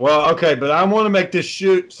 Well, okay, but I want to make this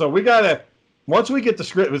shoot, so we gotta. Once we get the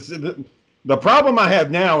script, the problem I have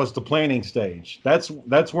now is the planning stage. That's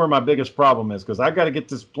where my biggest problem is because I got to get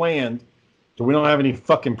this planned so we don't have any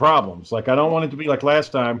fucking problems. Like I don't want it to be like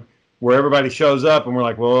last time where everybody shows up and we're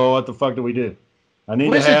like, well, what the fuck do we do?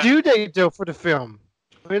 When's the due date though for the film?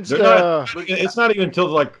 It's not even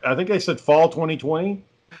until I think they said fall 2020.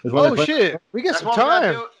 Oh shit, we got some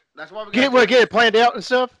time. That's why we get it planned out and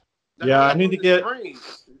stuff. Yeah, I need to get.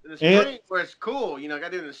 In the spring, where it's cool, I got to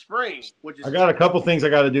do it in the spring. I got a couple things I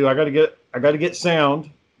got to do. I got to get sound.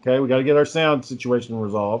 Okay, we got to get our sound situation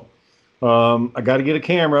resolved. I got to get a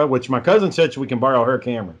camera, which my cousin said we can borrow her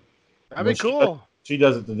camera. That'd be cool. She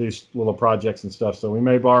does it to do little projects and stuff, so we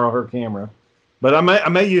may borrow her camera. But I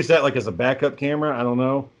may use that like as a backup camera. I don't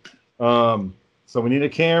know. So we need a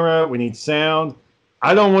camera. We need sound.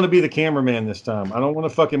 I don't want to be the cameraman this time. I don't want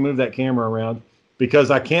to fucking move that camera around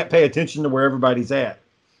because I can't pay attention to where everybody's at.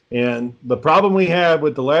 And the problem we had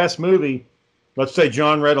with the last movie, let's say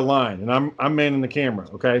John read a line, and I'm manning the camera,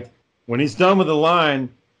 okay? When he's done with the line,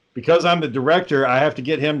 because I'm the director, I have to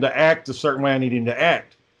get him to act a certain way I need him to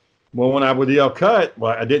act. Well, when I would yell cut,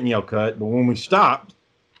 well, I didn't yell cut, but when we stopped,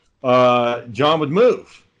 John would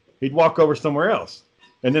move. He'd walk over somewhere else.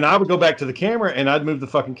 And then I would go back to the camera, and I'd move the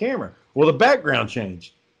fucking camera. Well, the background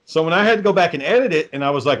changed. So when I had to go back and edit it, and I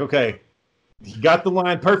was like, okay, you got the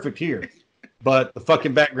line perfect here. But the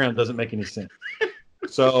fucking background doesn't make any sense.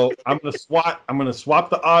 So I'm gonna swap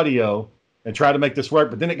the audio and try to make this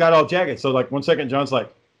work. But then it got all jagged. So like 1 second, John's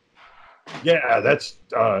like, "Yeah, that's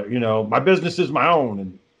my business is my own,"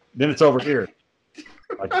 and then it's over here.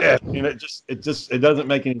 Like yeah, it doesn't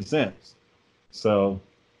make any sense. So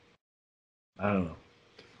I don't know.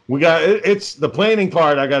 We got it's the planning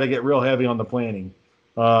part. I got to get real heavy on the planning.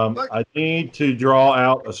 I need to draw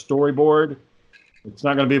out a storyboard. It's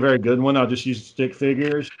not going to be a very good one. I'll just use stick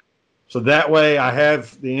figures. So that way I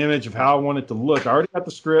have the image of how I want it to look. I already got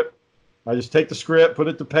the script. I just take the script, put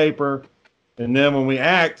it to paper, and then when we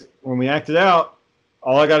act it out,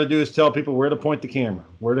 all I got to do is tell people where to point the camera,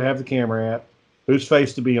 where to have the camera at, whose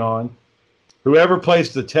face to be on. Whoever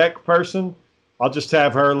plays the tech person, I'll just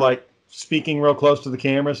have her like speaking real close to the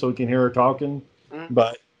camera so we can hear her talking,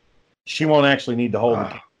 but she won't actually need to hold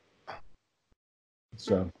it.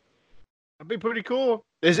 So. That'd be pretty cool.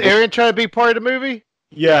 Is Aaron trying to be part of the movie?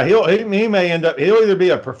 Yeah, he may end up. He'll either be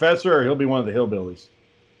a professor or he'll be one of the hillbillies.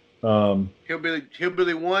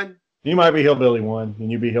 Hillbilly 1. He might be Hillbilly 1,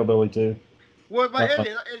 and you be Hillbilly 2. What about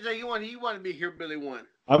Eddie? He want to be Hillbilly 1.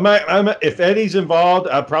 If Eddie's involved,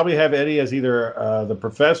 I'd probably have Eddie as either the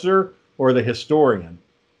professor or the historian.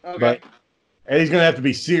 Okay. But Eddie's gonna have to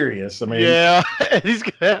be serious. I mean, yeah, Eddie's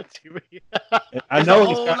gonna have to be. I know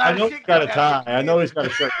he's got a tie. I know he's got a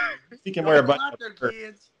shirt. He can wear a button.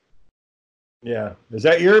 Yeah. Is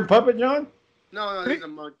that your puppet, John? No, he's a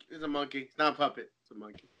monkey. He's a monkey. It's not a puppet. It's a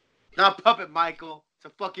monkey. Not a puppet, Michael.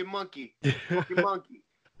 It's a fucking monkey. Fucking monkey.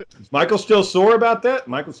 Is Michael still sore about that?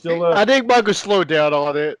 Michael still. I think Michael slowed down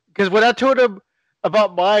on it because when I told him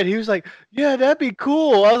about mine, he was like, "Yeah, that'd be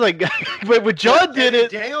cool." I was like, "But when John did it,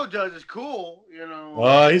 Daniel does is cool, you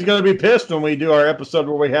know." He's gonna be pissed when we do our episode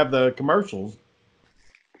where we have the commercials.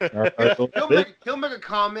 He'll make a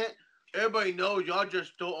comment. Everybody knows y'all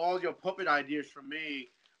just stole all your puppet ideas from me.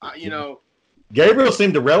 You know. Gabriel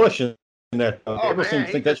seemed to relish in that. Gabriel seemed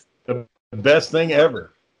to think that's the best thing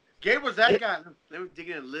ever. Gabriel's that guy. They were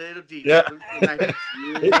digging a little deeper. Yeah.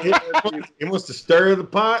 He wants to stir the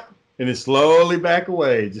pot and then slowly back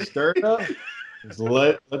away. Just stir it up. Just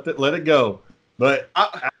let it go. But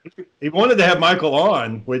he wanted to have Michael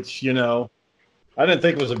on, which, you know, I didn't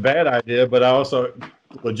think was a bad idea, but I also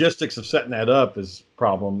logistics of setting that up is a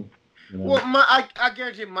problem. You know? Well, I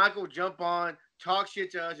guarantee Michael will jump on, talk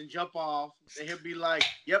shit to us, and jump off, and he'll be like,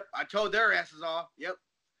 "Yep, I told their asses off. Yep,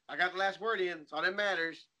 I got the last word in. That's all that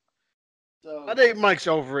matters." So I think Mike's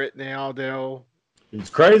over it now, though. It's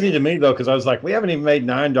crazy to me though, because I was like, we haven't even made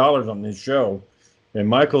 $9 on this show, and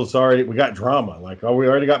Michael's already. We got drama. Like, we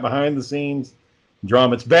already got behind the scenes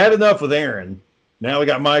drama. It's bad enough with Aaron. Now we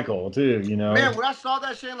got Michael too. You know, man. When I saw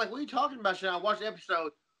that shit, I'm like, what are you talking about? Shit, I watched the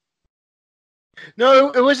episode. No,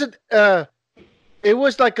 it wasn't. It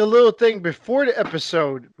was like a little thing before the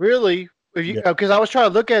episode, really. Because I was trying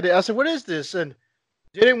to look at it, I said, "What is this?" And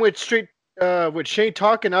then it went straight with Shane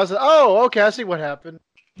talking. I was like, "Oh, okay, I see what happened."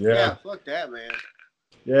 Yeah, fuck that, man.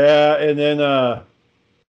 Yeah, and then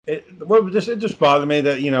it just bothered me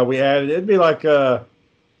that, you know, we added. It'd be like I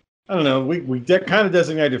don't know. We kind of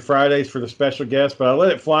designated Fridays for the special guest, but I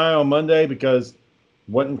let it fly on Monday because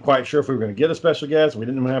wasn't quite sure if we were going to get a special guest. We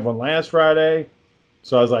didn't have one last Friday,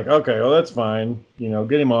 so I was like, okay, well, that's fine. You know,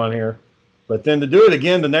 get him on here. But then to do it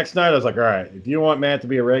again the next night, I was like, all right, if you want Matt to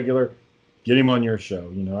be a regular, get him on your show.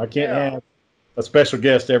 You know, I can't have a special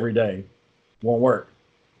guest every day. Won't work.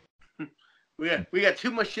 We got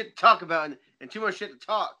too much shit to talk about and too much shit to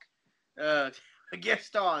talk. A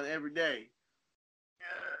guest on every day.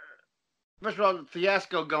 Much of all the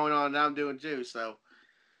fiasco going on that I'm doing too. So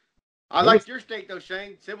I like your steak though,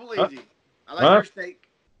 Shane. Simple, easy. I like your steak.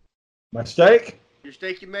 My steak? Your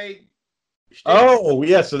steak you made. Oh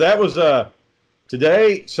yeah, so that was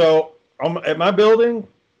today. So at my building,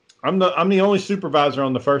 I'm the only supervisor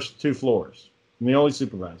on the first 2 floors. I'm the only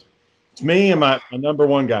supervisor. It's me and my number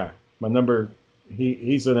 1 guy.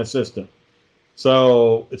 He's an assistant.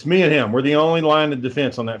 So it's me and him. We're the only line of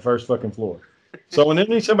defense on that first fucking floor. So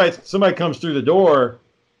when somebody comes through the door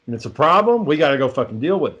and it's a problem, we got to go fucking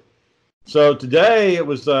deal with it. So today it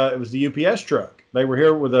was the UPS truck. They were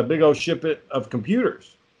here with a big old shipment of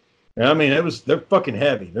computers. And I mean, they're fucking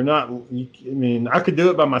heavy. They're not. I mean, I could do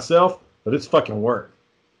it by myself, but it's fucking work.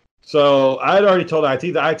 So I had already told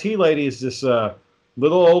IT. The IT lady is this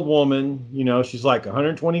little old woman. You know, she's like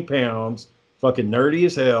 120 pounds, fucking nerdy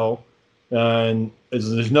as hell, and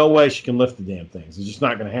there's no way she can lift the damn things. It's just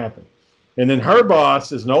not going to happen. And then her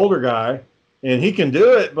boss is an older guy, and he can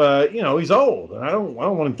do it, but you know he's old, and I don't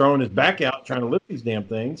want him throwing his back out trying to lift these damn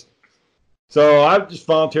things. So I just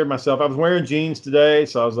volunteered myself. I was wearing jeans today,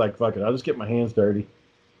 so I was like, fuck it, I'll just get my hands dirty.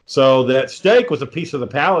 So that steak was a piece of the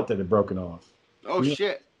pallet that had broken off. Oh,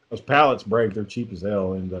 shit. Those pallets break. They're cheap as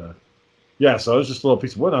hell. And yeah, so it was just a little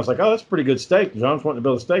piece of wood. And I was like, oh, that's a pretty good steak. John's wanting to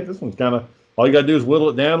build a steak. This one's kind of, all you got to do is whittle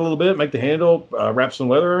it down a little bit, make the handle, wrap some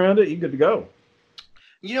leather around it. You're good to go.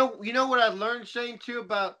 You know what I learned, Shane, too,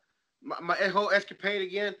 about my whole escapade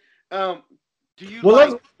again? Do you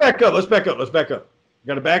let's back up. Let's back up. You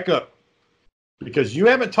got to back up. Because you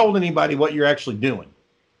haven't told anybody what you're actually doing.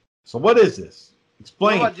 So what is this?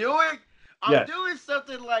 Explain. What am I doing? I'm doing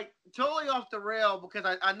something like totally off the rail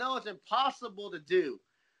because I know it's impossible to do.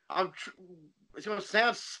 It's going to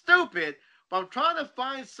sound stupid, but I'm trying to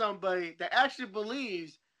find somebody that actually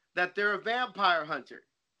believes that they're a vampire hunter.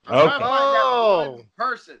 I'm trying to find that one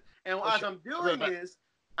person. And as I'm doing this,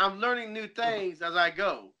 I'm learning new things as I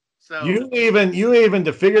go. So you even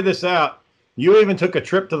to figure this out, you even took a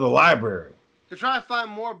trip to the library to try and find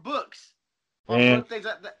more books. And things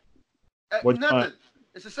nothing.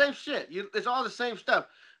 It's the same shit. It's all the same stuff.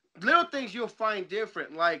 Little things you'll find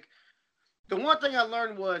different. Like the one thing I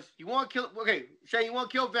learned was you want to kill. Okay, Shane, you want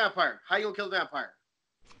to kill a vampire. How you gonna kill a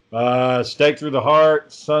vampire? Stake through the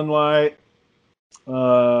heart, sunlight.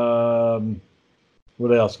 What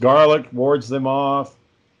else? Garlic wards them off.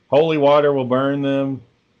 Holy water will burn them.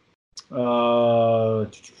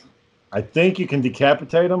 I think you can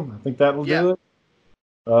decapitate them. I think that will do it.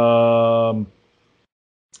 A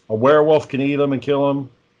werewolf can eat them and kill them.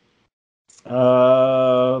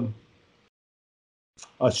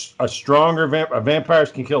 a stronger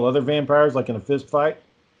vampires can kill other vampires, like in a fist fight.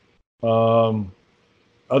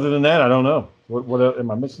 Other than that, I don't know. What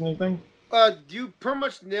am I missing anything? You pretty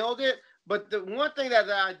much nailed it. But the one thing that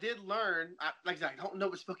I did learn, I don't know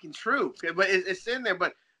if it's fucking true, but it's in there.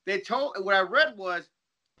 But they told what I read was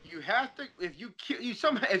you have to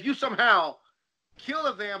if you somehow kill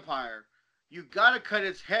a vampire, you got to cut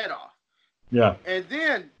its head off. Yeah. And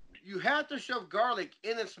then you have to shove garlic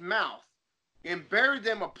in its mouth and bury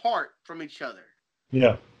them apart from each other.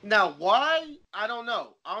 Yeah. Now, why? I don't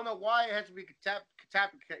know. I don't know why it has to be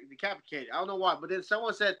decapitated. I don't know why. But then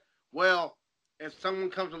someone said, well, if someone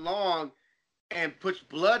comes along and puts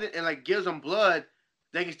blood in, and like gives them blood,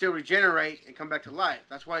 they can still regenerate and come back to life.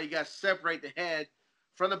 That's why you got to separate the head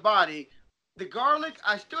from the body. The garlic,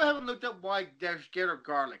 I still haven't looked up why they're scared of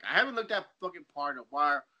garlic. I haven't looked at fucking part of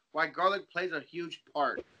why garlic plays a huge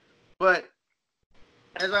part. But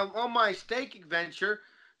as I'm on my steak adventure,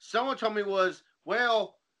 someone told me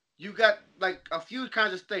well, you got like a few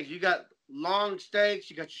kinds of steaks. You got long steaks,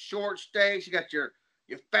 you got short steaks, you got your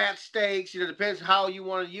fat steaks. It depends how you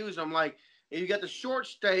want to use them. Like if you got the short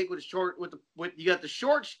steak you got the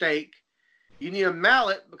short steak, you need a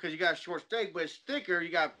mallet because you got a short steak, but it's thicker.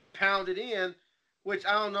 You got to pound it in, which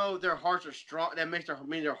I don't know if their hearts are strong. That makes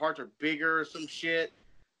their hearts are bigger or some shit.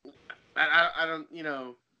 I don't.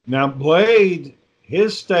 Now Blade,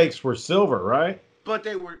 his steaks were silver, right? But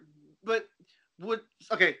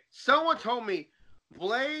someone told me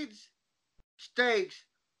Blade's steaks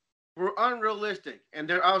were unrealistic,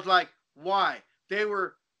 and I was like, why? They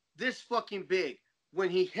were this fucking big. When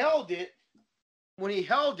he held it,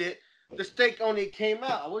 the steak only came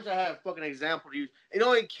out. I wish I had a fucking example to use. It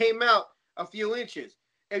only came out a few inches.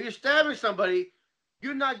 If you're stabbing somebody,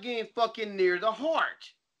 you're not getting fucking near the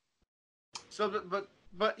heart. So, but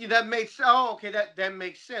that makes that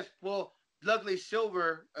makes sense. Well, luckily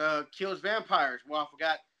silver kills vampires. Well, I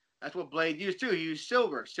forgot that's what Blade used too. He used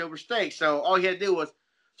silver steak. So all he had to do was.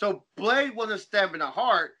 So Blade wasn't stabbing the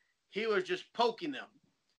heart; he was just poking them.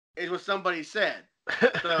 Is what somebody said.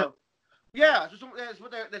 So yeah, that's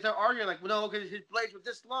what they're arguing. Like, well, no, because his blades were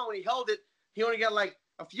this long when he held it, he only got like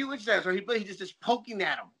a few inches out, so he just poking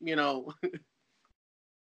at him.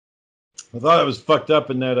 I thought it was fucked up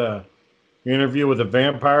in that interview with a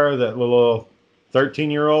vampire, that little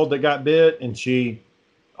 13-year-old that got bit, and she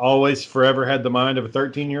always forever had the mind of a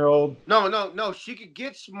 13-year-old. No. She could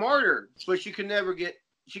get smarter, but she could never look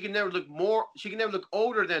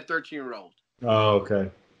older than a 13-year-old. Oh, okay.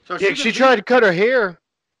 So she tried to cut her hair.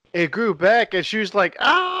 It grew back, and she was like,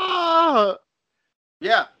 ah.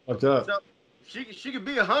 Yeah. What's up? So she could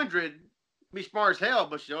be 100, be smart as hell,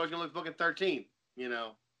 but she's always gonna look fucking 13.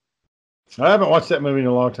 I haven't watched that movie in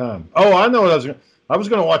a long time. Oh, I know what I was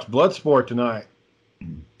going to watch Bloodsport tonight.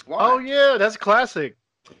 Why? Oh yeah, that's classic.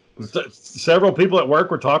 Several people at work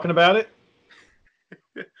were talking about it.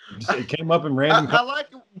 It came up in random. I like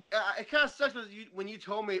it. It kind of sucks when you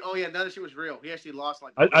told me, oh yeah, none of that shit was real. He actually lost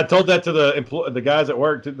like. I told that to the guys at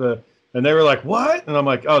work and they were like, "What?" And I'm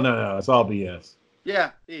like, "Oh no, it's all BS."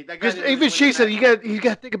 Yeah, because even she said, "You got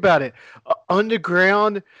to think about it.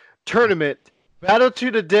 Underground tournament, battle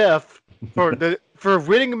to the death for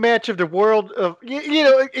winning a match of the world of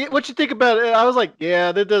what you think about it." I was like,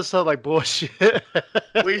 "Yeah, that does sound like bullshit."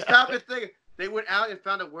 When you stop and think, they went out and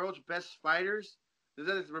found the world's best fighters. Does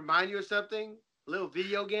that remind you of something? A little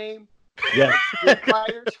video game? Yeah.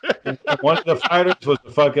 Fighters? One of the fighters was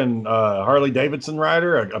a fucking Harley Davidson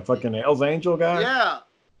rider, a fucking Hells Angel guy. Yeah.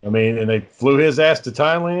 I mean, and they flew his ass to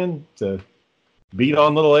Thailand to beat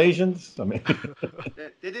on little Asians. I mean,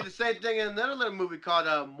 they did the same thing in another little movie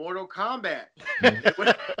called Mortal Kombat.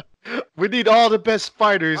 We need all the best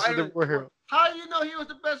fighters in the world. How do you know he was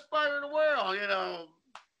the best fighter in the world?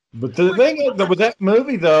 But the thing is, with that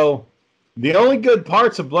movie, though, the only good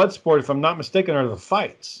parts of Bloodsport, if I'm not mistaken, are the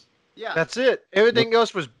fights. Yeah, that's it. Everything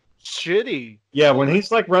else was shitty. Yeah, when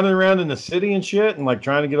he's like running around in the city and shit, and like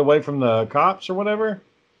trying to get away from the cops or whatever,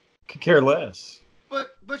 could care less.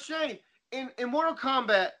 But Shane, in Mortal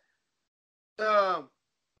Kombat, what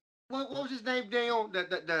was his name, Daniel?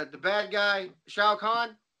 The bad guy, Shao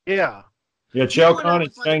Kahn. Yeah. Yeah, Shao Kahn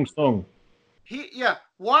and Shang Tsung.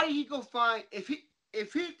 Why did he go find if he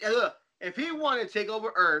wanted to take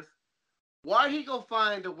over Earth? Why did he go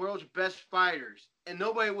find the world's best fighters and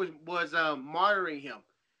nobody was monitoring him?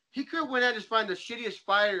 He could have went out and just find the shittiest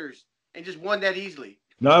fighters and just won that easily.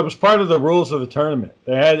 No, it was part of the rules of the tournament.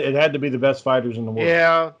 It had to be the best fighters in the world.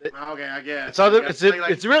 Yeah. Okay, I guess.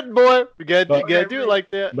 It's written, boy. You gotta do it like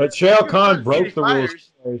that. But Shao Kahn broke the rules.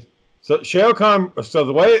 So Shao Kahn. So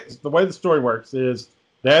the way the story works is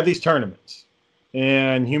they have these tournaments,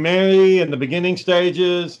 And humanity in the beginning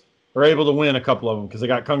stages are able to win a couple of them because they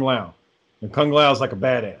got Kung Lao. And Kung Lao is like a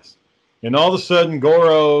badass. And all of a sudden,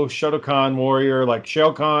 Goro, Shotokan warrior, like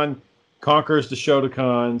Shao Kahn conquers the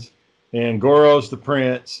Shotokans, and Goro's the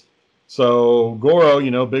prince. So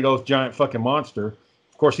Goro, big old giant fucking monster.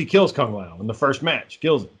 Of course, he kills Kung Lao in the first match,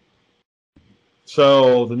 kills him.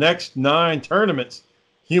 So the next 9 tournaments,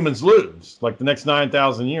 humans lose. Like the next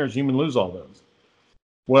 9,000 years, humans lose all those.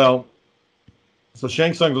 Well, so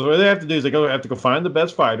Shang Tsung goes, what they have to do is they have to go find the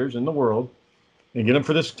best fighters in the world and get them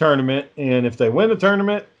for this tournament. And if they win the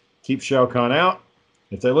tournament, keep Shao Kahn out.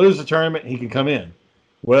 If they lose the tournament, he can come in.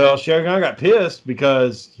 Well, Shao Kahn got pissed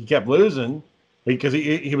because he kept losing because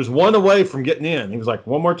he was one away from getting in. He was like,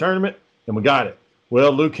 one more tournament, and we got it.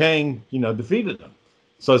 Well, Liu Kang, defeated him.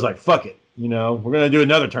 So he's like, fuck it. We're going to do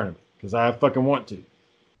another tournament because I fucking want to.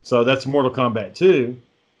 So that's Mortal Kombat 2.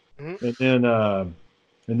 Mm-hmm.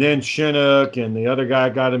 And then Chinook and the other guy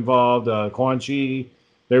got involved, Quan Chi.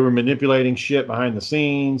 They were manipulating shit behind the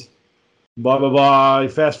scenes. Blah, blah, blah.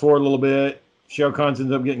 Fast forward a little bit. Shao Kahn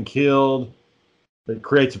ends up getting killed. It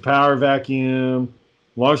creates a power vacuum.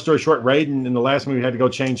 Long story short, Raiden in the last movie had to go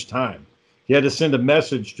change time. He had to send a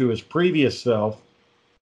message to his previous self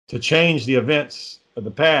to change the events of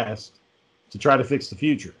the past to try to fix the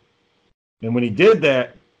future. And when he did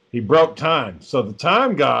that, he broke time. So the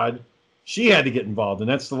time god, she had to get involved. And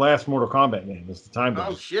that's the last Mortal Kombat game, is the time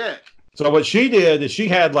god. Oh, shit. So what she did is she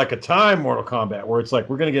had like a time Mortal Kombat where it's like,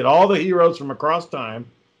 we're going to get all the heroes from across time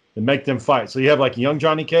and make them fight. So you have like young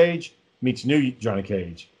Johnny Cage meets new Johnny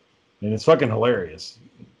Cage. And it's fucking hilarious.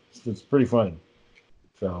 It's pretty funny.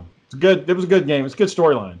 So it's good. It was a good game. It's a good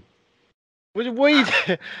storyline. What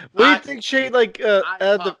do you think, Shane? Like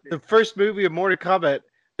the first movie of Mortal Kombat,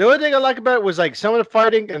 the only thing I like about it was like some of the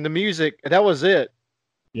fighting and the music, and that was it.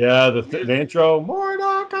 Yeah, the intro,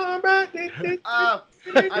 Mortal Kombat.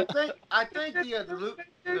 I think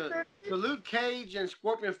the Luke Cage and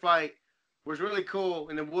Scorpion fight was really cool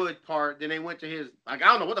in the wood part. Then they went to his, like, I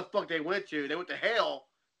don't know what the fuck they went to. They went to hell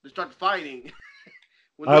to start the fighting.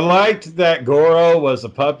 I liked that Goro was a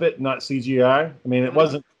puppet, not CGI. I mean, it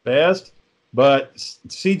wasn't the best, but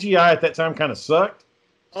CGI at that time kind of sucked.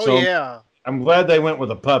 Oh, so yeah. I'm glad they went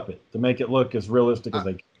with a puppet to make it look as realistic as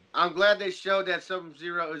they can. I'm glad they showed that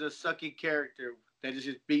Sub-Zero is a sucky character that is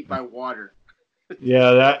just beat by water.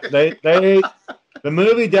 Yeah, that the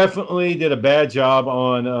movie definitely did a bad job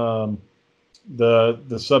on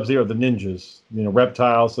the Sub-Zero, the ninjas,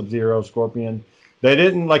 Reptile, Sub-Zero, Scorpion. They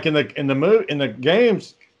didn't, like in the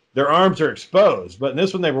games, their arms are exposed, but in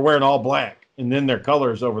this one they were wearing all black and then their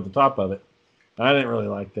colors over the top of it. I didn't really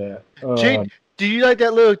like that. Jake, do you like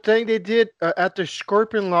that little thing they did after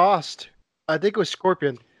Scorpion lost? I think it was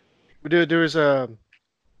Scorpion. There was a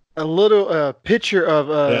little picture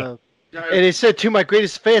of and it said, "To my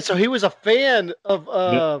greatest fan." So he was a fan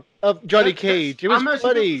of Johnny Cage. It was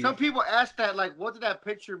funny. Some people asked that, like, what did that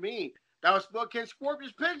picture mean? That was Ken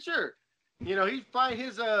Scorpion's picture. He's fighting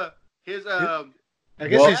his I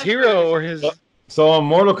guess his hero or his. So on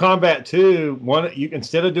Mortal Kombat 2,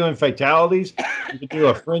 instead of doing fatalities, you could do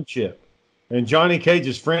a friendship. And Johnny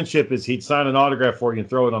Cage's friendship is he'd sign an autograph for you and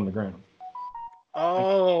throw it on the ground.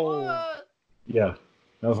 Oh. What? Yeah,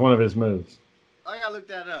 that was one of his moves. I gotta look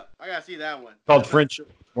that up. I gotta see that one. Called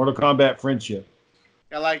Friendship. Mortal Kombat Friendship.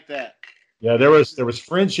 I like that. Yeah, there was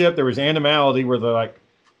friendship. There was animality where they like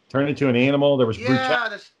turned into an animal. There was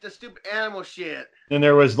brutality. The stupid animal shit. And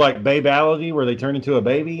there was like babality where they turned into a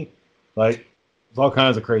baby. Like, it's all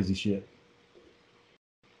kinds of crazy shit.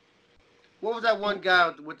 What was that one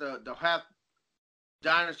guy with the half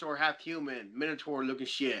dinosaur, half human, minotaur looking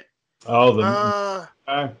shit? Oh,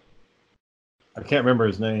 I can't remember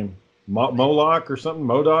his name. Moloch or something?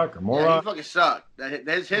 Modoc or Morlock? Yeah, he fucking sucked.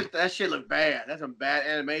 That shit looked bad. That's some bad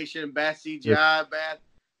animation, bad CGI, bad.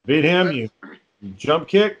 Beat him, you jump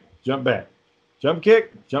kick, jump back. Jump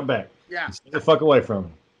kick, jump back. Yeah. Stay the fuck away from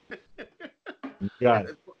him. You got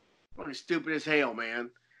it. Fucking stupid as hell, man.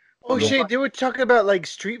 Oh shit, they were talking about like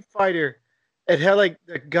Street Fighter. It had like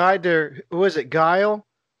the guy there, who was it, Guile?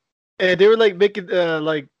 And they were like making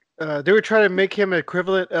they were trying to make him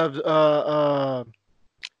equivalent of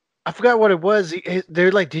I forgot what it was.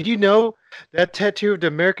 They're like, did you know that tattoo of the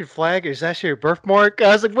American flag is actually your birthmark? I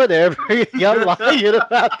was like, whatever. Y'all lying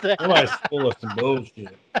about that. Somebody's full of some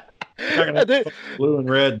bullshit. Blue and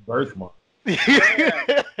red birthmark. Yeah,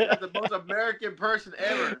 the most American person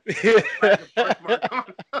ever.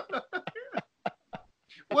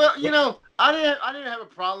 Well, I didn't have a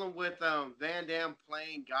problem with Van Damme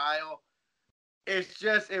playing Guile. It's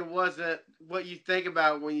just it wasn't what you think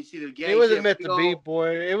about when you see the game. It wasn't meant to be,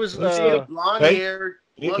 boy. It was blonde haired,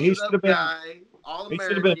 he should have been guy, all he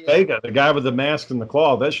should American. have been Vega, the guy with the mask and the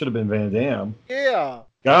claw. That should have been Van Damme. Yeah.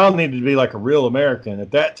 Guile needed to be like a real American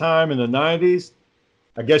at that time in the '90s.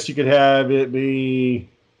 I guess you could have it be.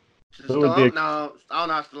 No, I don't know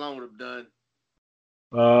how Stallone would have done.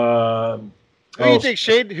 Who do you think,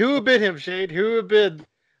 Shade? Who would been him, Shade? Who would been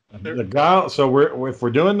the guy? So if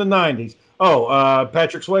we're doing the '90s,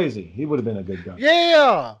 Patrick Swayze, he would have been a good guy.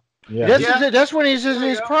 Yeah. That's when he's in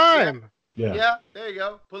his prime. Yeah, there you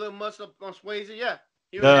go. Put a little muscle on Swayze.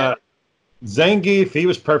 Yeah. Zangief, he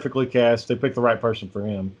was perfectly cast. They picked the right person for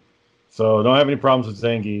him. So don't have any problems with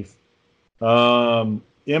Zangief.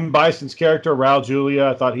 M. Bison's character, Raul Julia,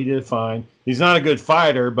 I thought he did fine. He's not a good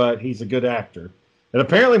fighter, but he's a good actor. And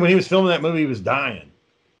apparently when he was filming that movie, he was dying.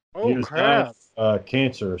 He was dying of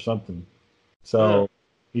cancer or something. So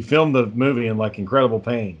he filmed the movie in like incredible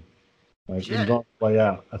pain. Like he was on the way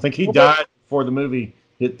out. I think he died before the movie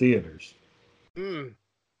hit theaters. Yeah.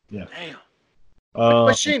 Damn.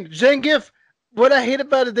 Machine, Zangief, what I hate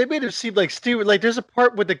about it, they made him seem like stupid. Like there's a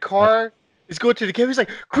part with the car is going to the camera. He's like,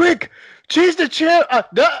 quick, change the channel.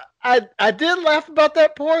 I did laugh about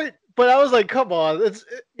that part, but I was like, come on.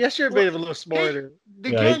 You should have made him a little smarter.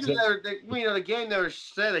 The game never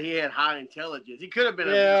said that he had high intelligence. He could have been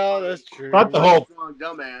that's true. Not the whole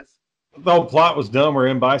dumbass. The whole plot was dumb where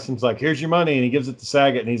M. Bison's like, here's your money, and he gives it to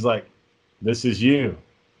Saget, and he's like, this is you.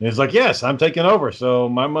 And he's like, yes, I'm taking over, so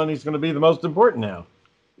my money's going to be the most important now.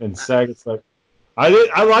 And Saget's like,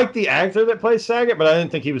 I like the actor that plays Saget, but I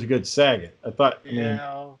didn't think he was a good Saget. I thought,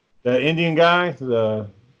 the Indian guy, the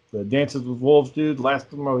Dances with Wolves dude, Last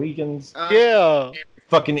of the Mohicans.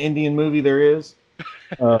 Fucking Indian movie there is.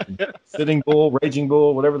 Sitting Bull, Raging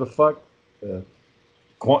Bull, whatever the fuck.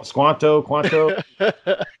 Quanto,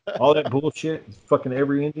 all that bullshit. Fucking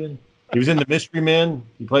every Indian. He was in The Mystery Men.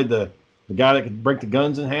 He played the guy that could break the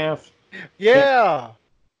guns in half. Yeah.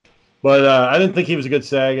 But I didn't think he was a good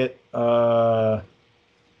Saget. Balrog,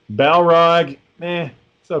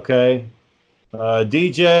 it's okay.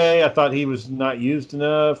 DJ, I thought he was not used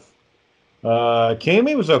enough.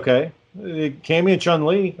 Cammy was okay. Cammy and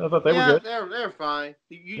Chun-Li, I thought they were good. They're fine.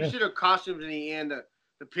 You should have costumes in the end,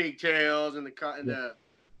 the pigtails and the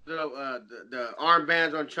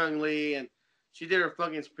armbands on Chun-Li, and she did her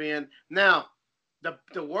fucking spin. Now,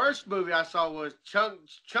 the worst movie I saw was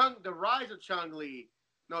The Rise of Chun-Li.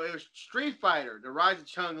 No, it was Street Fighter, The Rise of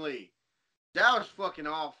Chun-Li. That was fucking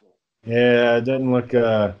awful. Yeah, it didn't look.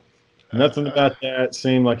 Nothing about that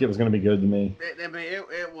seemed like it was going to be good to me. I mean,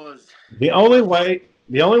 it was. The only way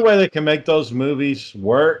they can make those movies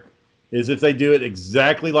work is if they do it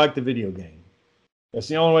exactly like the video game. That's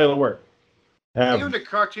the only way it'll work. Even the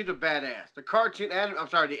cartoons are badass. The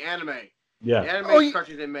anime. Yeah. The anime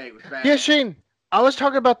cartoons they made was badass. Yeah, Shane. I was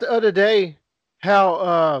talking about the other day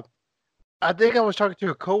how I think I was talking to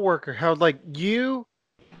a coworker how like you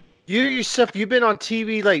yourself, you've been on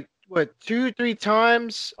TV like what 2-3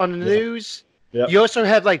 times on the news. Yeah. You also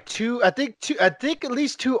had like I think at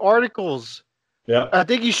least 2 articles. Yeah. I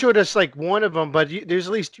think you showed us like one of them, but there's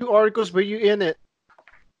at least 2 articles where you in it.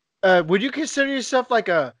 Would you consider yourself like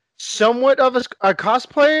a somewhat of a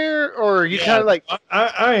cosplayer, or are you kind of like?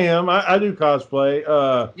 I am. I do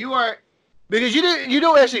cosplay. You are. Because you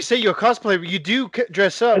don't actually say you're a cosplayer, but you do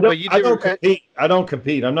dress up. I don't compete. I don't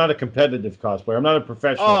compete. I'm not a competitive cosplayer. I'm not a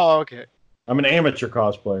professional. Oh, okay. I'm an amateur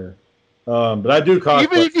cosplayer. But I do cosplay.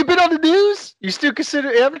 Even if you've been on the news, you still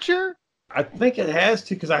consider amateur? I think it has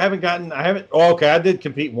to because I haven't. Oh, okay, I did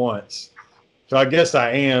compete once, so I guess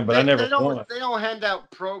I am, but I never won. They don't hand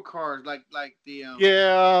out pro cards like the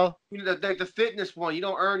the fitness one. You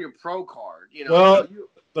don't earn your pro card. You know. Well.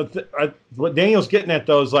 What Daniel's getting at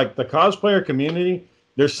though is like the cosplayer community.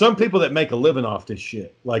 There's some people that make a living off this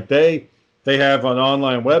shit. Like they have an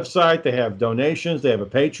online website, they have donations, they have a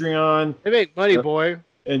Patreon. They make money, boy.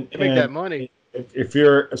 And they make that money. If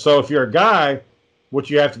you're a guy, what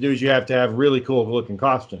you have to do is you have to have really cool looking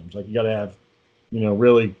costumes. Like you got to have,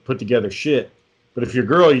 really put together shit. But if you're a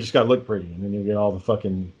girl, you just got to look pretty, and then you get all the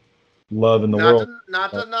fucking love in the world.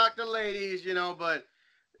 Not to knock the ladies, but.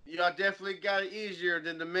 Y'all definitely got it easier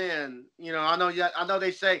than the men. I know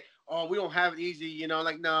they say, "Oh, we don't have it easy."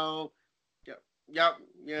 Like no. Yeah.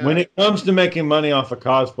 When it comes to making money off of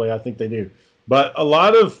cosplay, I think they do. But a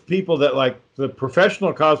lot of people that like the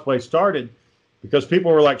professional cosplay started because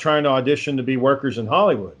people were like trying to audition to be workers in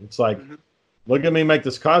Hollywood. It's like, look at me make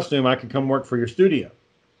this costume. I can come work for your studio.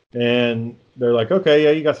 And they're like, okay,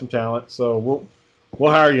 yeah, you got some talent. So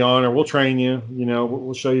we'll hire you on or we'll train you.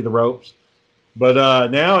 We'll show you the ropes. But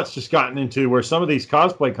now it's just gotten into where some of these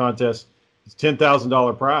cosplay contests, it's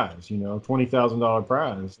 $10,000 prize, $20,000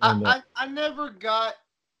 prize. And, I never got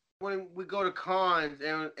when we go to cons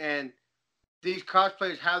and these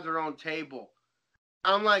cosplayers have their own table.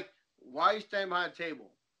 I'm like, why are you standing behind a table?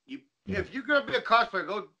 If you're gonna be a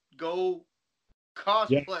cosplayer, go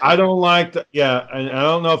cosplay. Yeah, I don't like that. Yeah, and I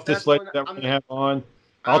don't know if this lady that we're gonna have on.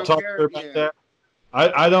 I'll talk to her about that.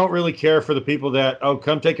 I don't really care for the people that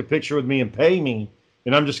come take a picture with me and pay me,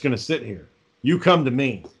 and I'm just gonna sit here. You come to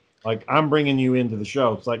me, like I'm bringing you into the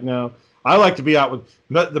show. It's like no, I like to be out with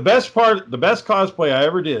the best cosplay I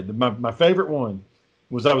ever did. My favorite one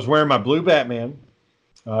was I was wearing my blue Batman.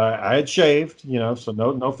 I had shaved, so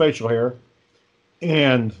no facial hair,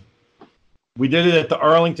 and we did it at the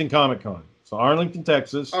Arlington Comic Con. So Arlington,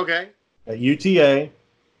 Texas. Okay. At UTA,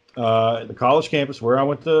 the college campus where I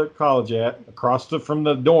went to college at, across from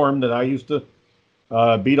the dorm that I used to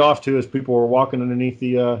beat off to as people were walking underneath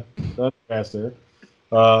the underpass there.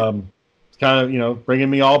 It's kind of, bringing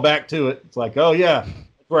me all back to it. It's like, oh, yeah,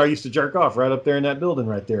 that's where I used to jerk off, right up there in that building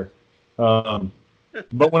right there.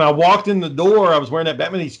 But when I walked in the door, I was wearing that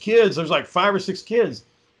Batman. These kids, there's like 5 or 6 kids.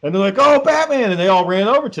 And they're like, oh, Batman. And they all ran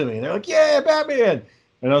over to me. And they're like, yeah, Batman.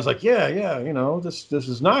 And I was like, yeah, this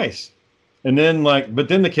is nice. And then but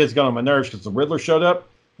then the kids got on my nerves because the Riddler showed up.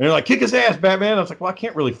 And they're like, kick his ass, Batman. I was like, well, I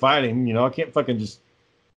can't really fight him. I can't fucking just.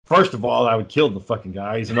 First of all, I would kill the fucking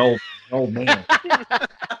guy. He's an old man.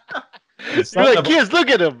 You're like, kids, look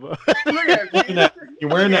at him. You're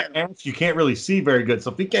wearing that mask. You can't really see very good. So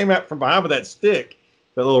if he came out from behind with that stick,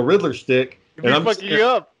 that little Riddler stick, and I'm fucking you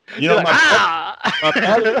up. My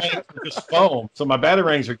batarangs are just foam, so my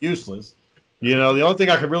batarangs are useless. The only thing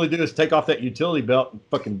I could really do is take off that utility belt and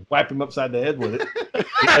fucking whack him upside the head with it.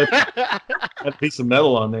 That piece of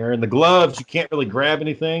metal on there, and the gloves you can't really grab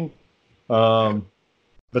anything. But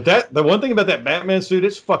the one thing about that Batman suit,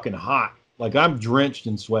 it's fucking hot. Like I'm drenched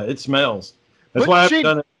in sweat. It smells. That's why I haven't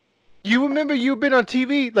done it. You remember you've been on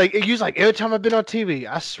TV? Like you was like every time I've been on TV,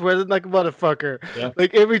 I sweated like a motherfucker. Yeah.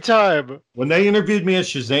 Like every time. When they interviewed me as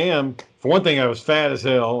Shazam, for one thing, I was fat as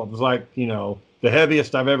hell. I was like, the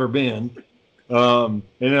heaviest I've ever been. And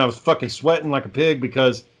then I was fucking sweating like a pig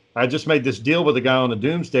because I just made this deal with a guy on a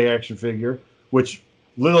Doomsday action figure, which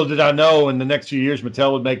little did I know in the next few years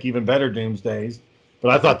Mattel would make even better Doomsdays. But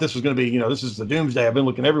I thought this was going to be, this is the Doomsday. I've been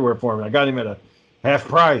looking everywhere for him. I got him at a half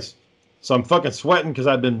price. So I'm fucking sweating because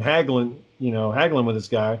I've been haggling with this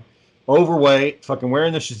guy. Overweight, fucking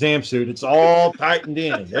wearing the Shazam suit. It's all tightened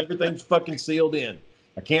in. Everything's fucking sealed in.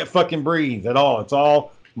 I can't fucking breathe at all. It's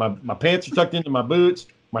all, my pants are tucked into my boots.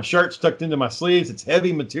 My shirt's tucked into my sleeves. It's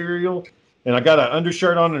heavy material. And I got an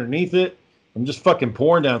undershirt on underneath it. I'm just fucking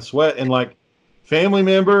pouring down sweat. And like family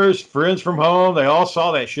members, friends from home, they all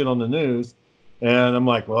saw that shit on the news. And I'm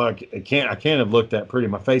like, well, I can't have looked that pretty.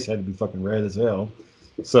 My face had to be fucking red as hell.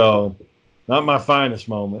 So, not my finest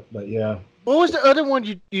moment, but yeah. What was the other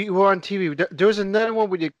one you were on TV? There was another one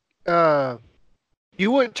where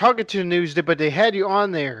you weren't talking to the news, but they had you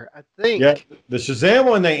on there, I think. Yeah, the Shazam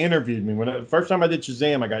one, they interviewed me. The first time I did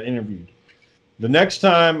Shazam, I got interviewed. The next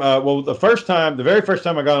time, the very first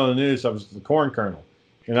time I got on the news, I was the Corn Colonel.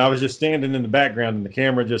 And I was just standing in the background, and the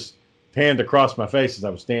camera just panned across my face as I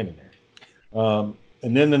was standing there.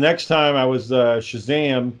 And then the next time I was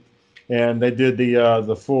Shazam, and they did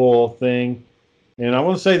the full thing. And I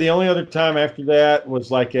want to say the only other time after that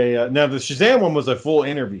was like now the Shazam one was a full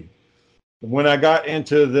interview. When I got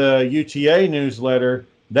into the UTA newsletter,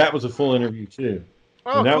 that was a full interview too.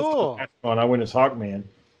 Oh, and that cool. Was the I went as Hawkman.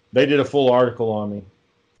 They did a full article on me.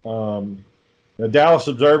 The Dallas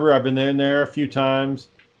Observer, I've been in there a few times.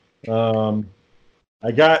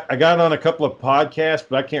 I got on a couple of podcasts,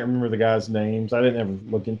 but I can't remember the guys' names. I didn't ever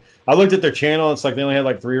look in. I looked at their channel. It's like they only had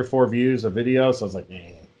like 3 or 4 views of video. So I was like,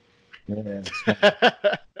 man.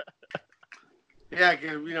 Yeah,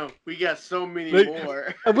 because we got so many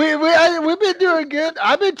more. We've been doing good.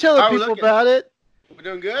 I've been telling people about it. We're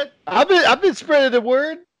doing good. I've been spreading the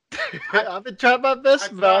word. I've been trying my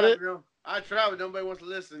best about it. I try, but nobody wants to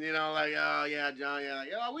listen. Like, oh yeah, John,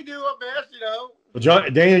 yeah, we do our best, Well,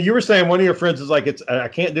 John, Daniel, you were saying one of your friends is like, I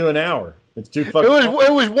can't do an hour. It's too fucking.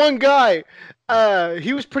 It was one guy.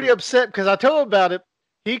 He was pretty upset because I told him about it.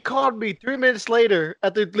 He called me 3 minutes later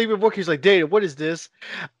after leaving work. He was like, Dana, what is this?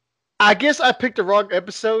 I guess I picked the wrong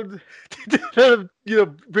episode to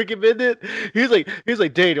recommend it. He's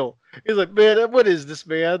like, Dana. He's like, man, what is this,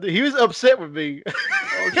 man? He was upset with me.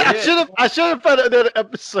 Oh, I should have found another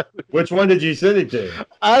episode. Which one did you send it to?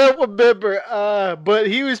 I don't remember, but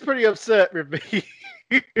he was pretty upset with me.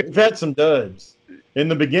 We've had some duds. In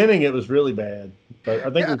the beginning, it was really bad, but I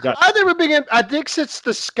think we've got. I think since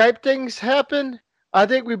the Skype things happened, I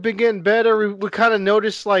think we've been getting better. We kind of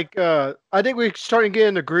noticed, like, I think we're starting to get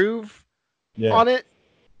in the groove on it.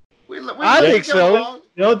 I think so.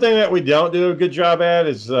 The only thing that we don't do a good job at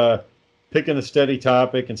is picking a steady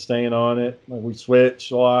topic and staying on it. Like, we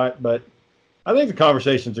switch a lot, but I think the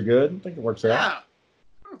conversations are good. I think it works out. Yeah,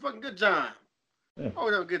 a fucking good time. Yeah.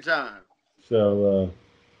 Always have a good time. So,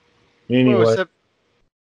 anyway.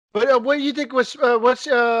 But what do you think was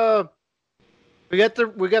we got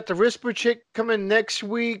the Whisper chick coming next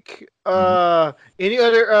week. Any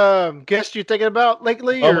other guests you're thinking about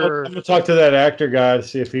lately? I'm gonna talk to that actor guy to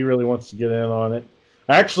see if he really wants to get in on it.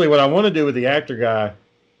 Actually, what I want to do with the actor guy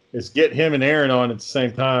is get him and Aaron on at the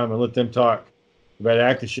same time and let them talk about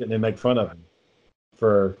acting shit and then make fun of him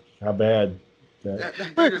for how bad.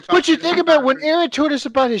 What you think about when Aaron told us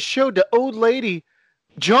about his show, The Old Lady?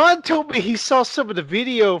 John told me he saw some of the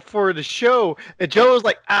video for the show, and Joe was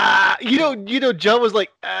like, John was like,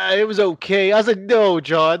 it was okay. I was like, no,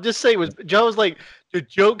 John, just say it was. John was like, the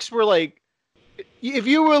jokes were like, if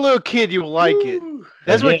you were a little kid, you would like it.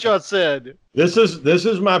 That's what John said. This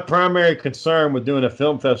is my primary concern with doing a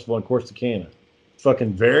film festival in Corsicana.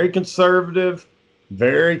 Fucking very conservative,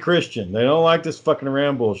 very Christian. They don't like this fucking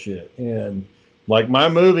around bullshit. And like my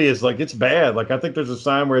movie is like, it's bad. Like I think there's a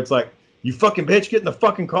sign where it's like, you fucking bitch, get in the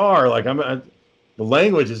fucking car. Like the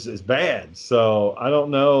language is bad. So I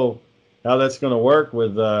don't know how that's going to work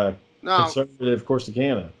with conservative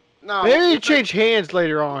Corsicana. No, maybe it change hands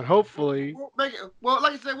later on. Hopefully. Well, like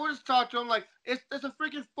I said, we'll just talk to him. Like it's a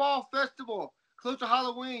freaking fall festival close to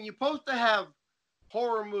Halloween. You're supposed to have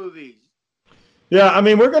horror movies. Yeah, I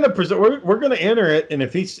mean we're gonna enter it, and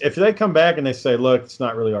if they come back and they say, look, it's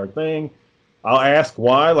not really our thing, I'll ask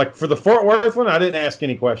why. Like for the Fort Worth one, I didn't ask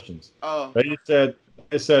any questions. Oh. They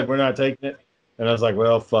said we're not taking it, and I was like,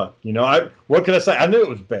 well, fuck. What can I say? I knew it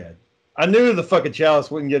was bad. I knew the fucking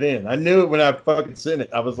Chalice wouldn't get in. I knew it when I fucking sent it.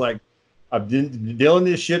 I was like, I've been dealing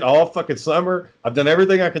this shit all fucking summer. I've done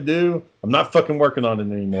everything I could do. I'm not fucking working on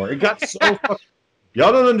it anymore. It got so fucking...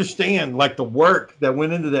 Y'all don't understand, like, the work that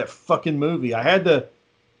went into that fucking movie. I had to...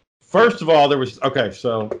 First of all, there was... Okay,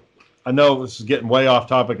 so I know this is getting way off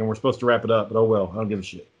topic and we're supposed to wrap it up, but oh well. I don't give a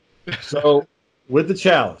shit. So, with the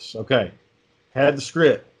Chalice, okay, had the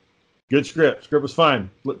script. Good script. Script was fine.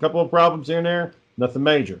 A couple of problems here and there. Nothing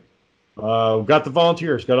major. Got the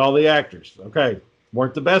volunteers, got all the actors. Okay,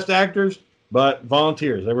 weren't the best actors, but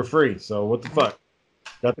volunteers. They were free, so what the fuck?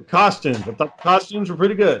 Got the costumes. I thought the costumes were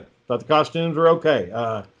pretty good. Thought the costumes were okay.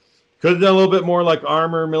 Could have done a little bit more like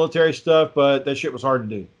armor, military stuff, but that shit was hard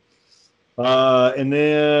to do. And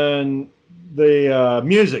then the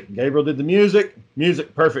music. Gabriel did the music.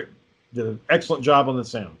 Music, perfect. Did an excellent job on the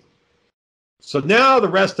sound. So now the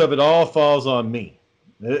rest of it all falls on me.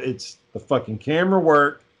 It's the fucking camera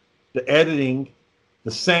work, the editing,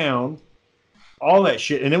 the sound, all that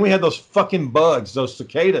shit. And then we had those fucking bugs, those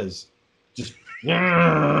cicadas. Just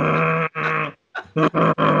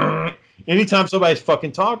anytime somebody's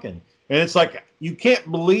fucking talking. And it's like, you can't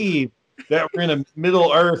believe that we're in a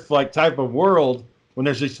Middle Earth like type of world when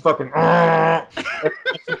there's these fucking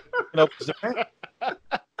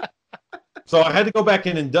So I had to go back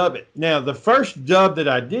in and dub it. Now, the first dub that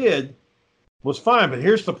I did was fine, but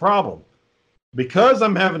here's the problem. Because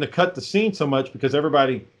I'm having to cut the scene so much because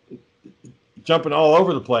everybody jumping all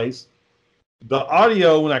over the place, the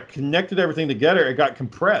audio, when I connected everything together, it got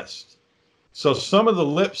compressed. So some of the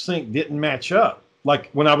lip sync didn't match up. Like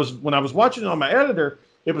when I was watching it on my editor,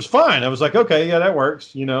 it was fine. I was like, okay, yeah, that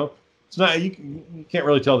works. It's not you can't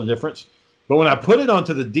really tell the difference. But when I put it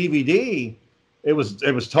onto the DVD, it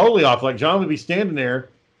was totally off. Like John would be standing there,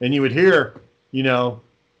 and you would hear,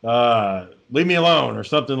 leave me alone or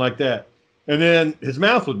something like that. And then his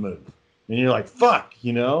mouth would move. And you're like, fuck,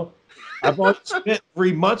 I've only spent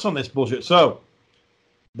 3 months on this bullshit. So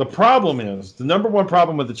the problem is, the number one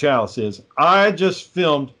problem with the Chalice is I just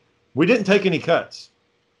filmed. We didn't take any cuts.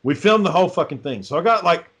 We filmed the whole fucking thing. So I got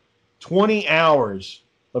like 20 hours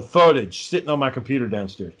of footage sitting on my computer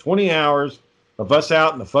downstairs. 20 hours of us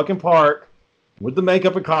out in the fucking park with the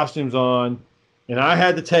makeup and costumes on. And I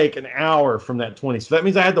had to take an hour from that 20. So that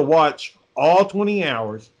means I had to watch all 20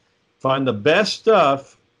 hours, find the best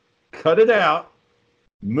stuff, cut it out,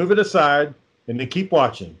 move it aside, and then keep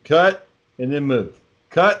watching. Cut, and then move.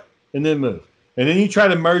 Cut, and then move. And then you try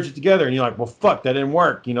to merge it together, and you're like, well, fuck, that didn't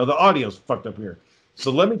work. The audio's fucked up here. So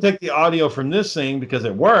let me take the audio from this thing because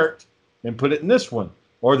it worked and put it in this one.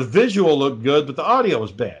 Or the visual looked good, but the audio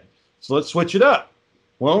was bad. So let's switch it up.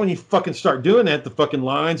 Well, when you fucking start doing that, the fucking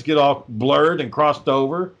lines get all blurred and crossed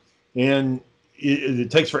over, and it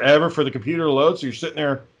takes forever for the computer to load. So you're sitting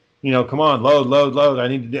there, come on, load. I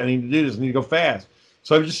need to do this. I need to go fast.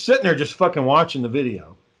 So I'm just sitting there just fucking watching the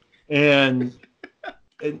video. And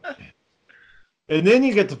then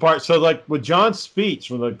you get the part, so like with John's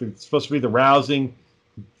speech, when like it's supposed to be the rousing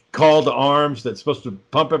call to arms that's supposed to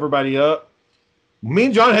pump everybody up. Me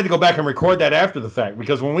and John had to go back and record that after the fact,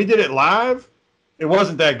 because when we did it live, it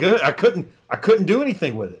wasn't that good. I couldn't do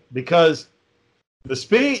anything with it because the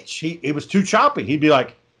speech, it was too choppy. He'd be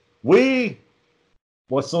like, what's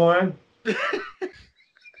the line?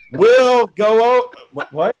 We'll go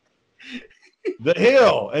what? The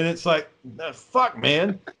hill. And it's like, fuck,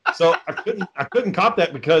 man. So I couldn't cop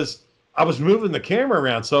that because I was moving the camera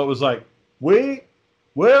around. So it was like, we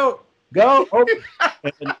will go.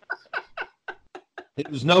 And it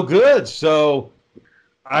was no good. So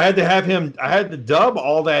I had to dub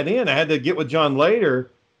all that in. I had to get with John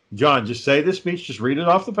later. John, just say the speech, just read it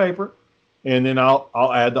off the paper, and then I'll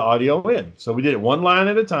add the audio in. So we did it one line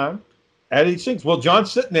at a time, added these things. Well,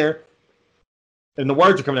 John's sitting there, and the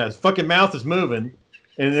words are coming out. His fucking mouth is moving,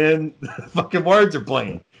 and then the fucking words are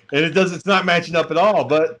playing. And it's not matching up at all.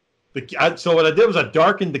 But so what I did was I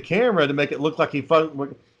darkened the camera to make it look like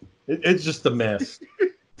it's just a mess.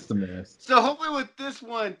 It's a mess. So hopefully with this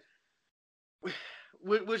one,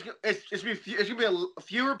 it's gonna be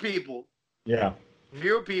fewer people. Yeah.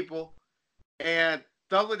 Fewer people, and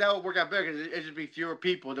hopefully that will work out better because it should be fewer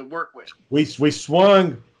people to work with. We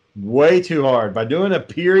swung way too hard by doing a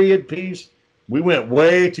period piece. We went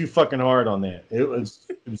way too fucking hard on that. It was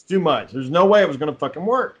too much. There's no way it was gonna fucking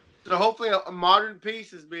work. So hopefully a modern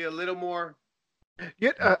piece is be a little more.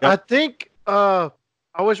 Yeah, I think I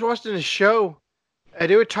was watching a show, and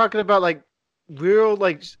they were talking about like real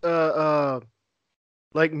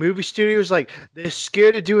like movie studios, like they're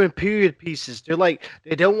scared of doing period pieces. They're like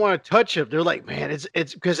they don't want to touch them. They're like, man,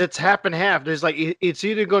 it's because it's half and half. There's like it's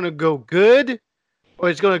either going to go good or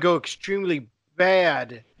it's going to go extremely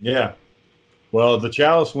bad. Yeah. Well, the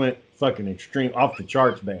Chalice went fucking extreme, off the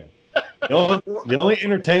charts bad. The only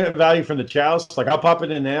entertainment value from the Chalice, like I'll pop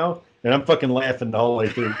it in now, and I'm fucking laughing the whole way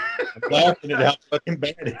through. I'm laughing at how fucking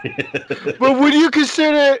bad it is. But would you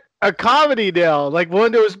consider it a comedy now? Like one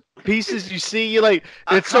of those pieces you see, you like,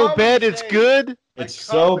 it's so bad it's good? It's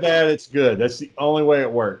so bad it's good. That's the only way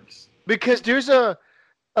it works. Because there's a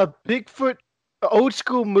Bigfoot old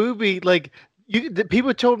school movie, like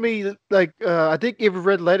people told me, like I think even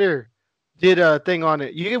Red Letter did a thing on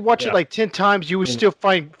it. You can watch it like 10 times, you would still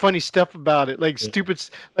find funny stuff about it, like stupid,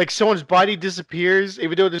 like someone's body disappears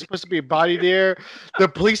even though there's supposed to be a body there. The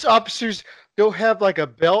police officers don't have like a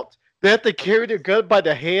belt. They have to carry their gun by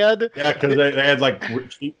the hand. Yeah, because they had like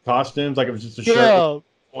cheap costumes, like it was just a shirt with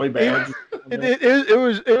toy badge.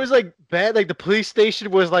 It was like bad. Like the police station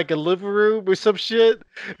was like a living room or some shit.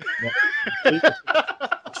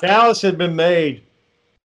 Chalice had been made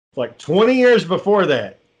like 20 years before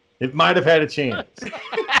that. It might have had a chance.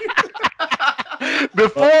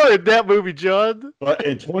 Before that movie, John. But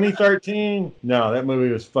in 2013, no, that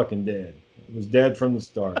movie was fucking dead. It was dead from the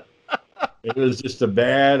start. It was just a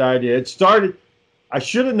bad idea. It started. I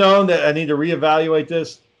should have known that I need to reevaluate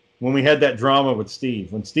this when we had that drama with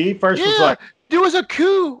Steve. When Steve first was like, there was a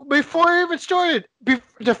coup before it even started.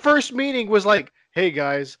 The first meeting was like, "Hey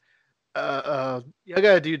guys, you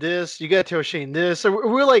gotta do this. You gotta tell Shane this." So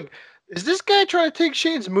we're like, "Is this guy trying to take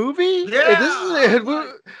Shane's movie?" Yeah.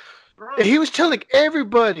 And he was telling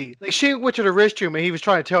everybody. Like Shane went to the restroom and he was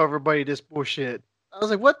trying to tell everybody this bullshit. I was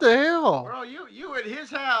like, "What the hell, bro? You at his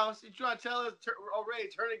house? You trying to tell us already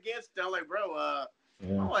turn against him? Like, bro, I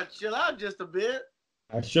want to chill out just a bit."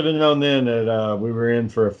 I should have known then that we were in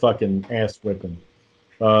for a fucking ass whipping.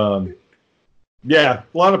 Yeah,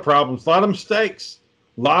 a lot of problems, a lot of mistakes.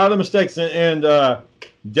 And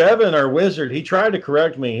Devin, our wizard, he tried to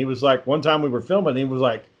correct me. He was like, one time we were filming, he was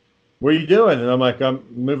like, "What are you doing?" And I'm like, "I'm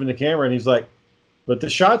moving the camera." And he's like, "But the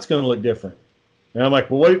shot's going to look different." And I'm like,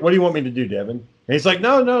 "Well, what do you want me to do, Devin?" And he's like,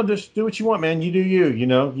 no, just do what you want, man. You do you, you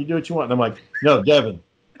do what you want. And I'm like, "No, Devin,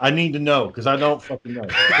 I need to know because I don't fucking know."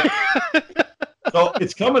 So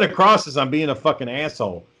it's coming across as I'm being a fucking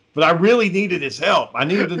asshole, but I really needed his help. I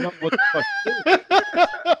needed to know what the fuck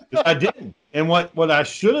to do. I didn't. And what I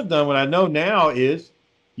should have done, what I know now is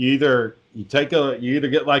you either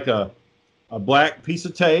get like a black piece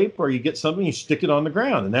of tape or you get something, you stick it on the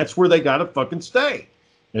ground, and that's where they gotta fucking stay.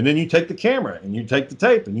 And then you take the camera and you take the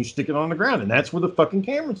tape and you stick it on the ground, and that's where the fucking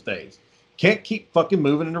camera stays. Can't keep fucking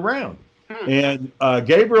moving it around. And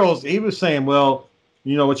Gabriel's, he was saying, well,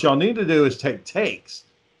 what y'all need to do is take takes.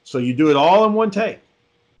 So you do it all in one take.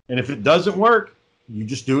 And if it doesn't work, you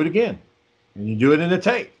just do it again. And you do it in a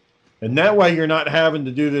take. And that way you're not having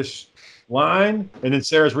to do this line, and then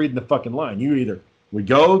Sarah's reading the fucking line. We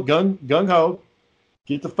go gung ho,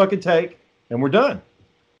 get the fucking take, and we're done.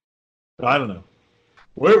 I don't know.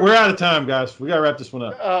 We're out of time, guys. We gotta wrap this one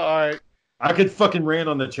up. All right. I could fucking rant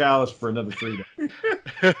on the Chalice for another 3 days.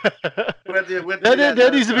 That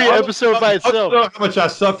needs to be an episode by itself. I don't know how much I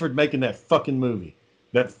suffered making that fucking movie.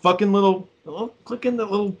 That fucking little clicking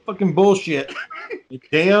that little fucking bullshit.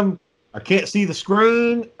 Damn, I can't see the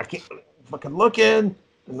screen. I can't fucking look in.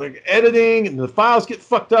 And like editing, and the files get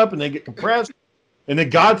fucked up, and they get compressed. And then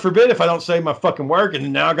God forbid if I don't save my fucking work,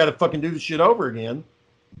 and now I got to fucking do the shit over again.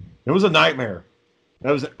 It was a nightmare.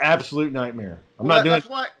 That was an absolute nightmare. That's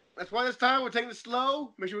why this time we're taking it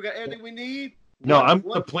slow. Make sure we got everything we need. No, I'm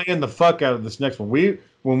gonna plan the fuck out of this next one.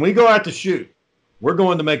 When we go out to shoot, we're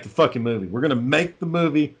going to make the fucking movie. We're gonna make the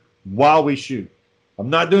movie while we shoot.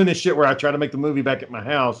 I'm not doing this shit where I try to make the movie back at my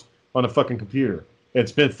house on a fucking computer and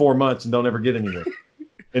spend 4 months and don't ever get anywhere.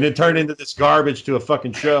 And then turn into this garbage to a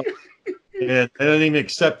fucking show. And they don't even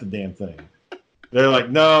accept the damn thing. They're like,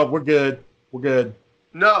 no, we're good. We're good.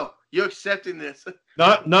 No, you're accepting this.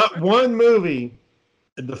 Not one movie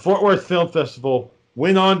at the Fort Worth Film Festival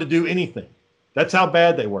went on to do anything. That's how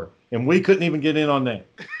bad they were. And we couldn't even get in on that.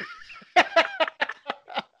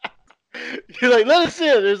 You're like, let us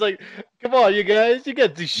in. It's like, come on, you guys. You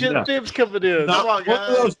got these shit films coming in. Not Come on, one guys.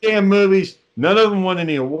 of those damn movies. None of them won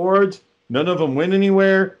any awards. None of them went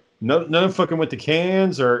anywhere. None of them fucking went to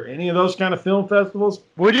Cannes or any of those kind of film festivals.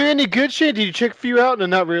 Were there any good shit? Did you check a few out? No,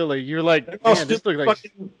 not really. You're like, man, this looks like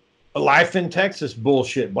fucking Life in Texas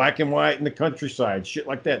bullshit. Black and white in the countryside. Shit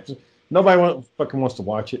like that. Nobody fucking wants to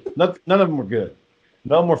watch it. None of them were good.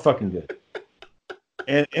 None of them were fucking good.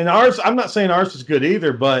 And ours, I'm not saying ours is good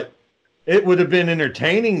either, but it would have been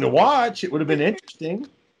entertaining to watch. It would have been interesting.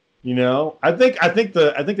 You know, I think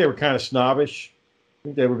they were kind of snobbish. I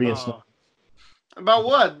think they were being snobbish. About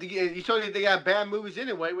what? You told me they got bad movies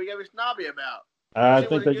anyway. What you got to be snobby about? I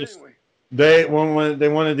think they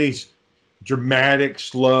wanted these dramatic,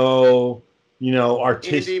 slow, you know,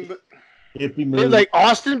 artistic, hippie movies. Like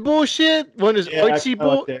Austin bullshit. One is artsy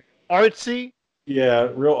artsy. Yeah,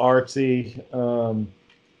 real artsy. And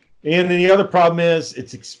then the other problem is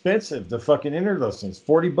it's expensive to fucking enter those things.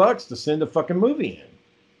 $40 to send a fucking movie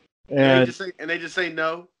in. And they just say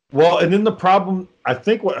no. Well, and then the problem, I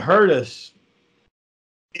think what hurt us,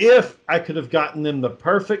 if I could have gotten them the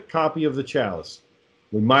perfect copy of The Chalice,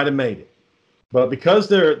 we might have made it. But because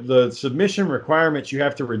the submission requirements, you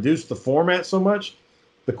have to reduce the format so much,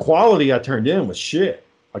 the quality I turned in was shit.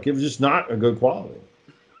 Like, it was just not a good quality.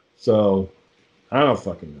 So, I don't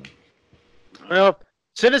fucking know. Well,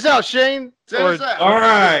 send us out, Shane. Send us out. All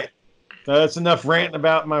right. That's enough ranting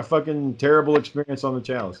about my fucking terrible experience on The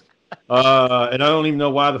Chalice. And I don't even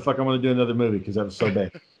know why the fuck I want to do another movie because that was so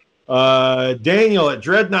bad. Daniel at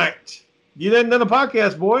Dread Night. You didn't done a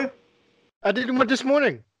podcast, boy. I did one this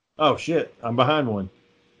morning. Oh, shit. I'm behind one.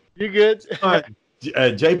 You good?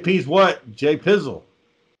 JP's what? Jay Pizzle.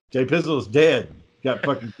 Jay Pizzle is dead. Got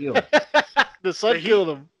fucking killed. The sun killed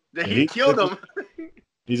him. He killed him.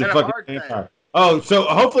 He's a fucking vampire. Oh, so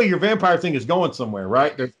hopefully your vampire thing is going somewhere,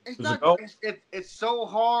 right? It's so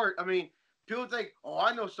hard. I mean, people think, oh,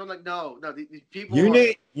 I know something. Like, no, these people. You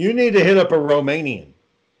need to hit up a Romanian.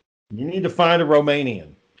 You need to find a Romanian.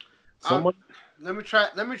 Someone. Let me try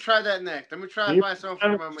that next. Let me try and find someone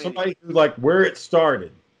from Romania. Somebody who, like, where it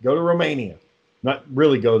started. Go to Romania. Not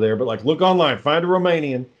really go there, but like look online, find a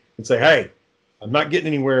Romanian, and say, hey, I'm not getting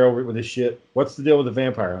anywhere over with this shit. What's the deal with the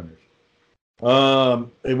vampire hunters?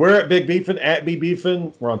 We're at Big Beefin, at B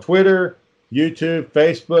Beefin. We're on Twitter, YouTube,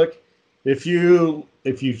 Facebook. If you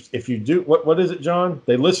do what is it, John?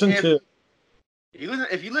 They listen to.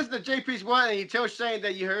 If you listen to JP's one and you tell Shane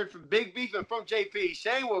that you heard from Big Beefin from JP,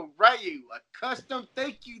 Shane will write you a custom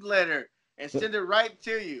thank you letter and send it right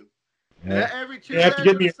to you. Yeah. Every two you have to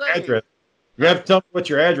give me your address. You have to tell me what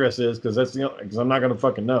your address is because I'm not going to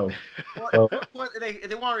fucking know. Well, if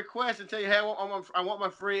they want to request and tell you, hey, I want my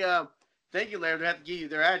free thank you letter, they have to give you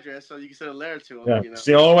their address so you can send a letter to them. Yeah. You know? It's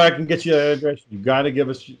the only way I can get you that address. You got to give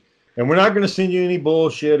us, and we're not going to send you any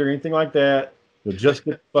bullshit or anything like that. You'll just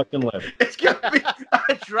get the fucking letter. It's going to be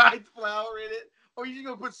a dried flower in it, or you're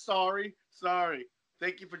going to put sorry.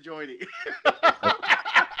 Thank you for joining.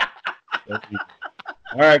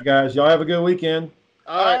 All right, guys. Y'all have a good weekend.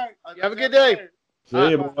 All right. You have a good day. See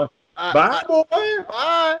you, boy. Bye, boy.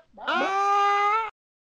 Bye.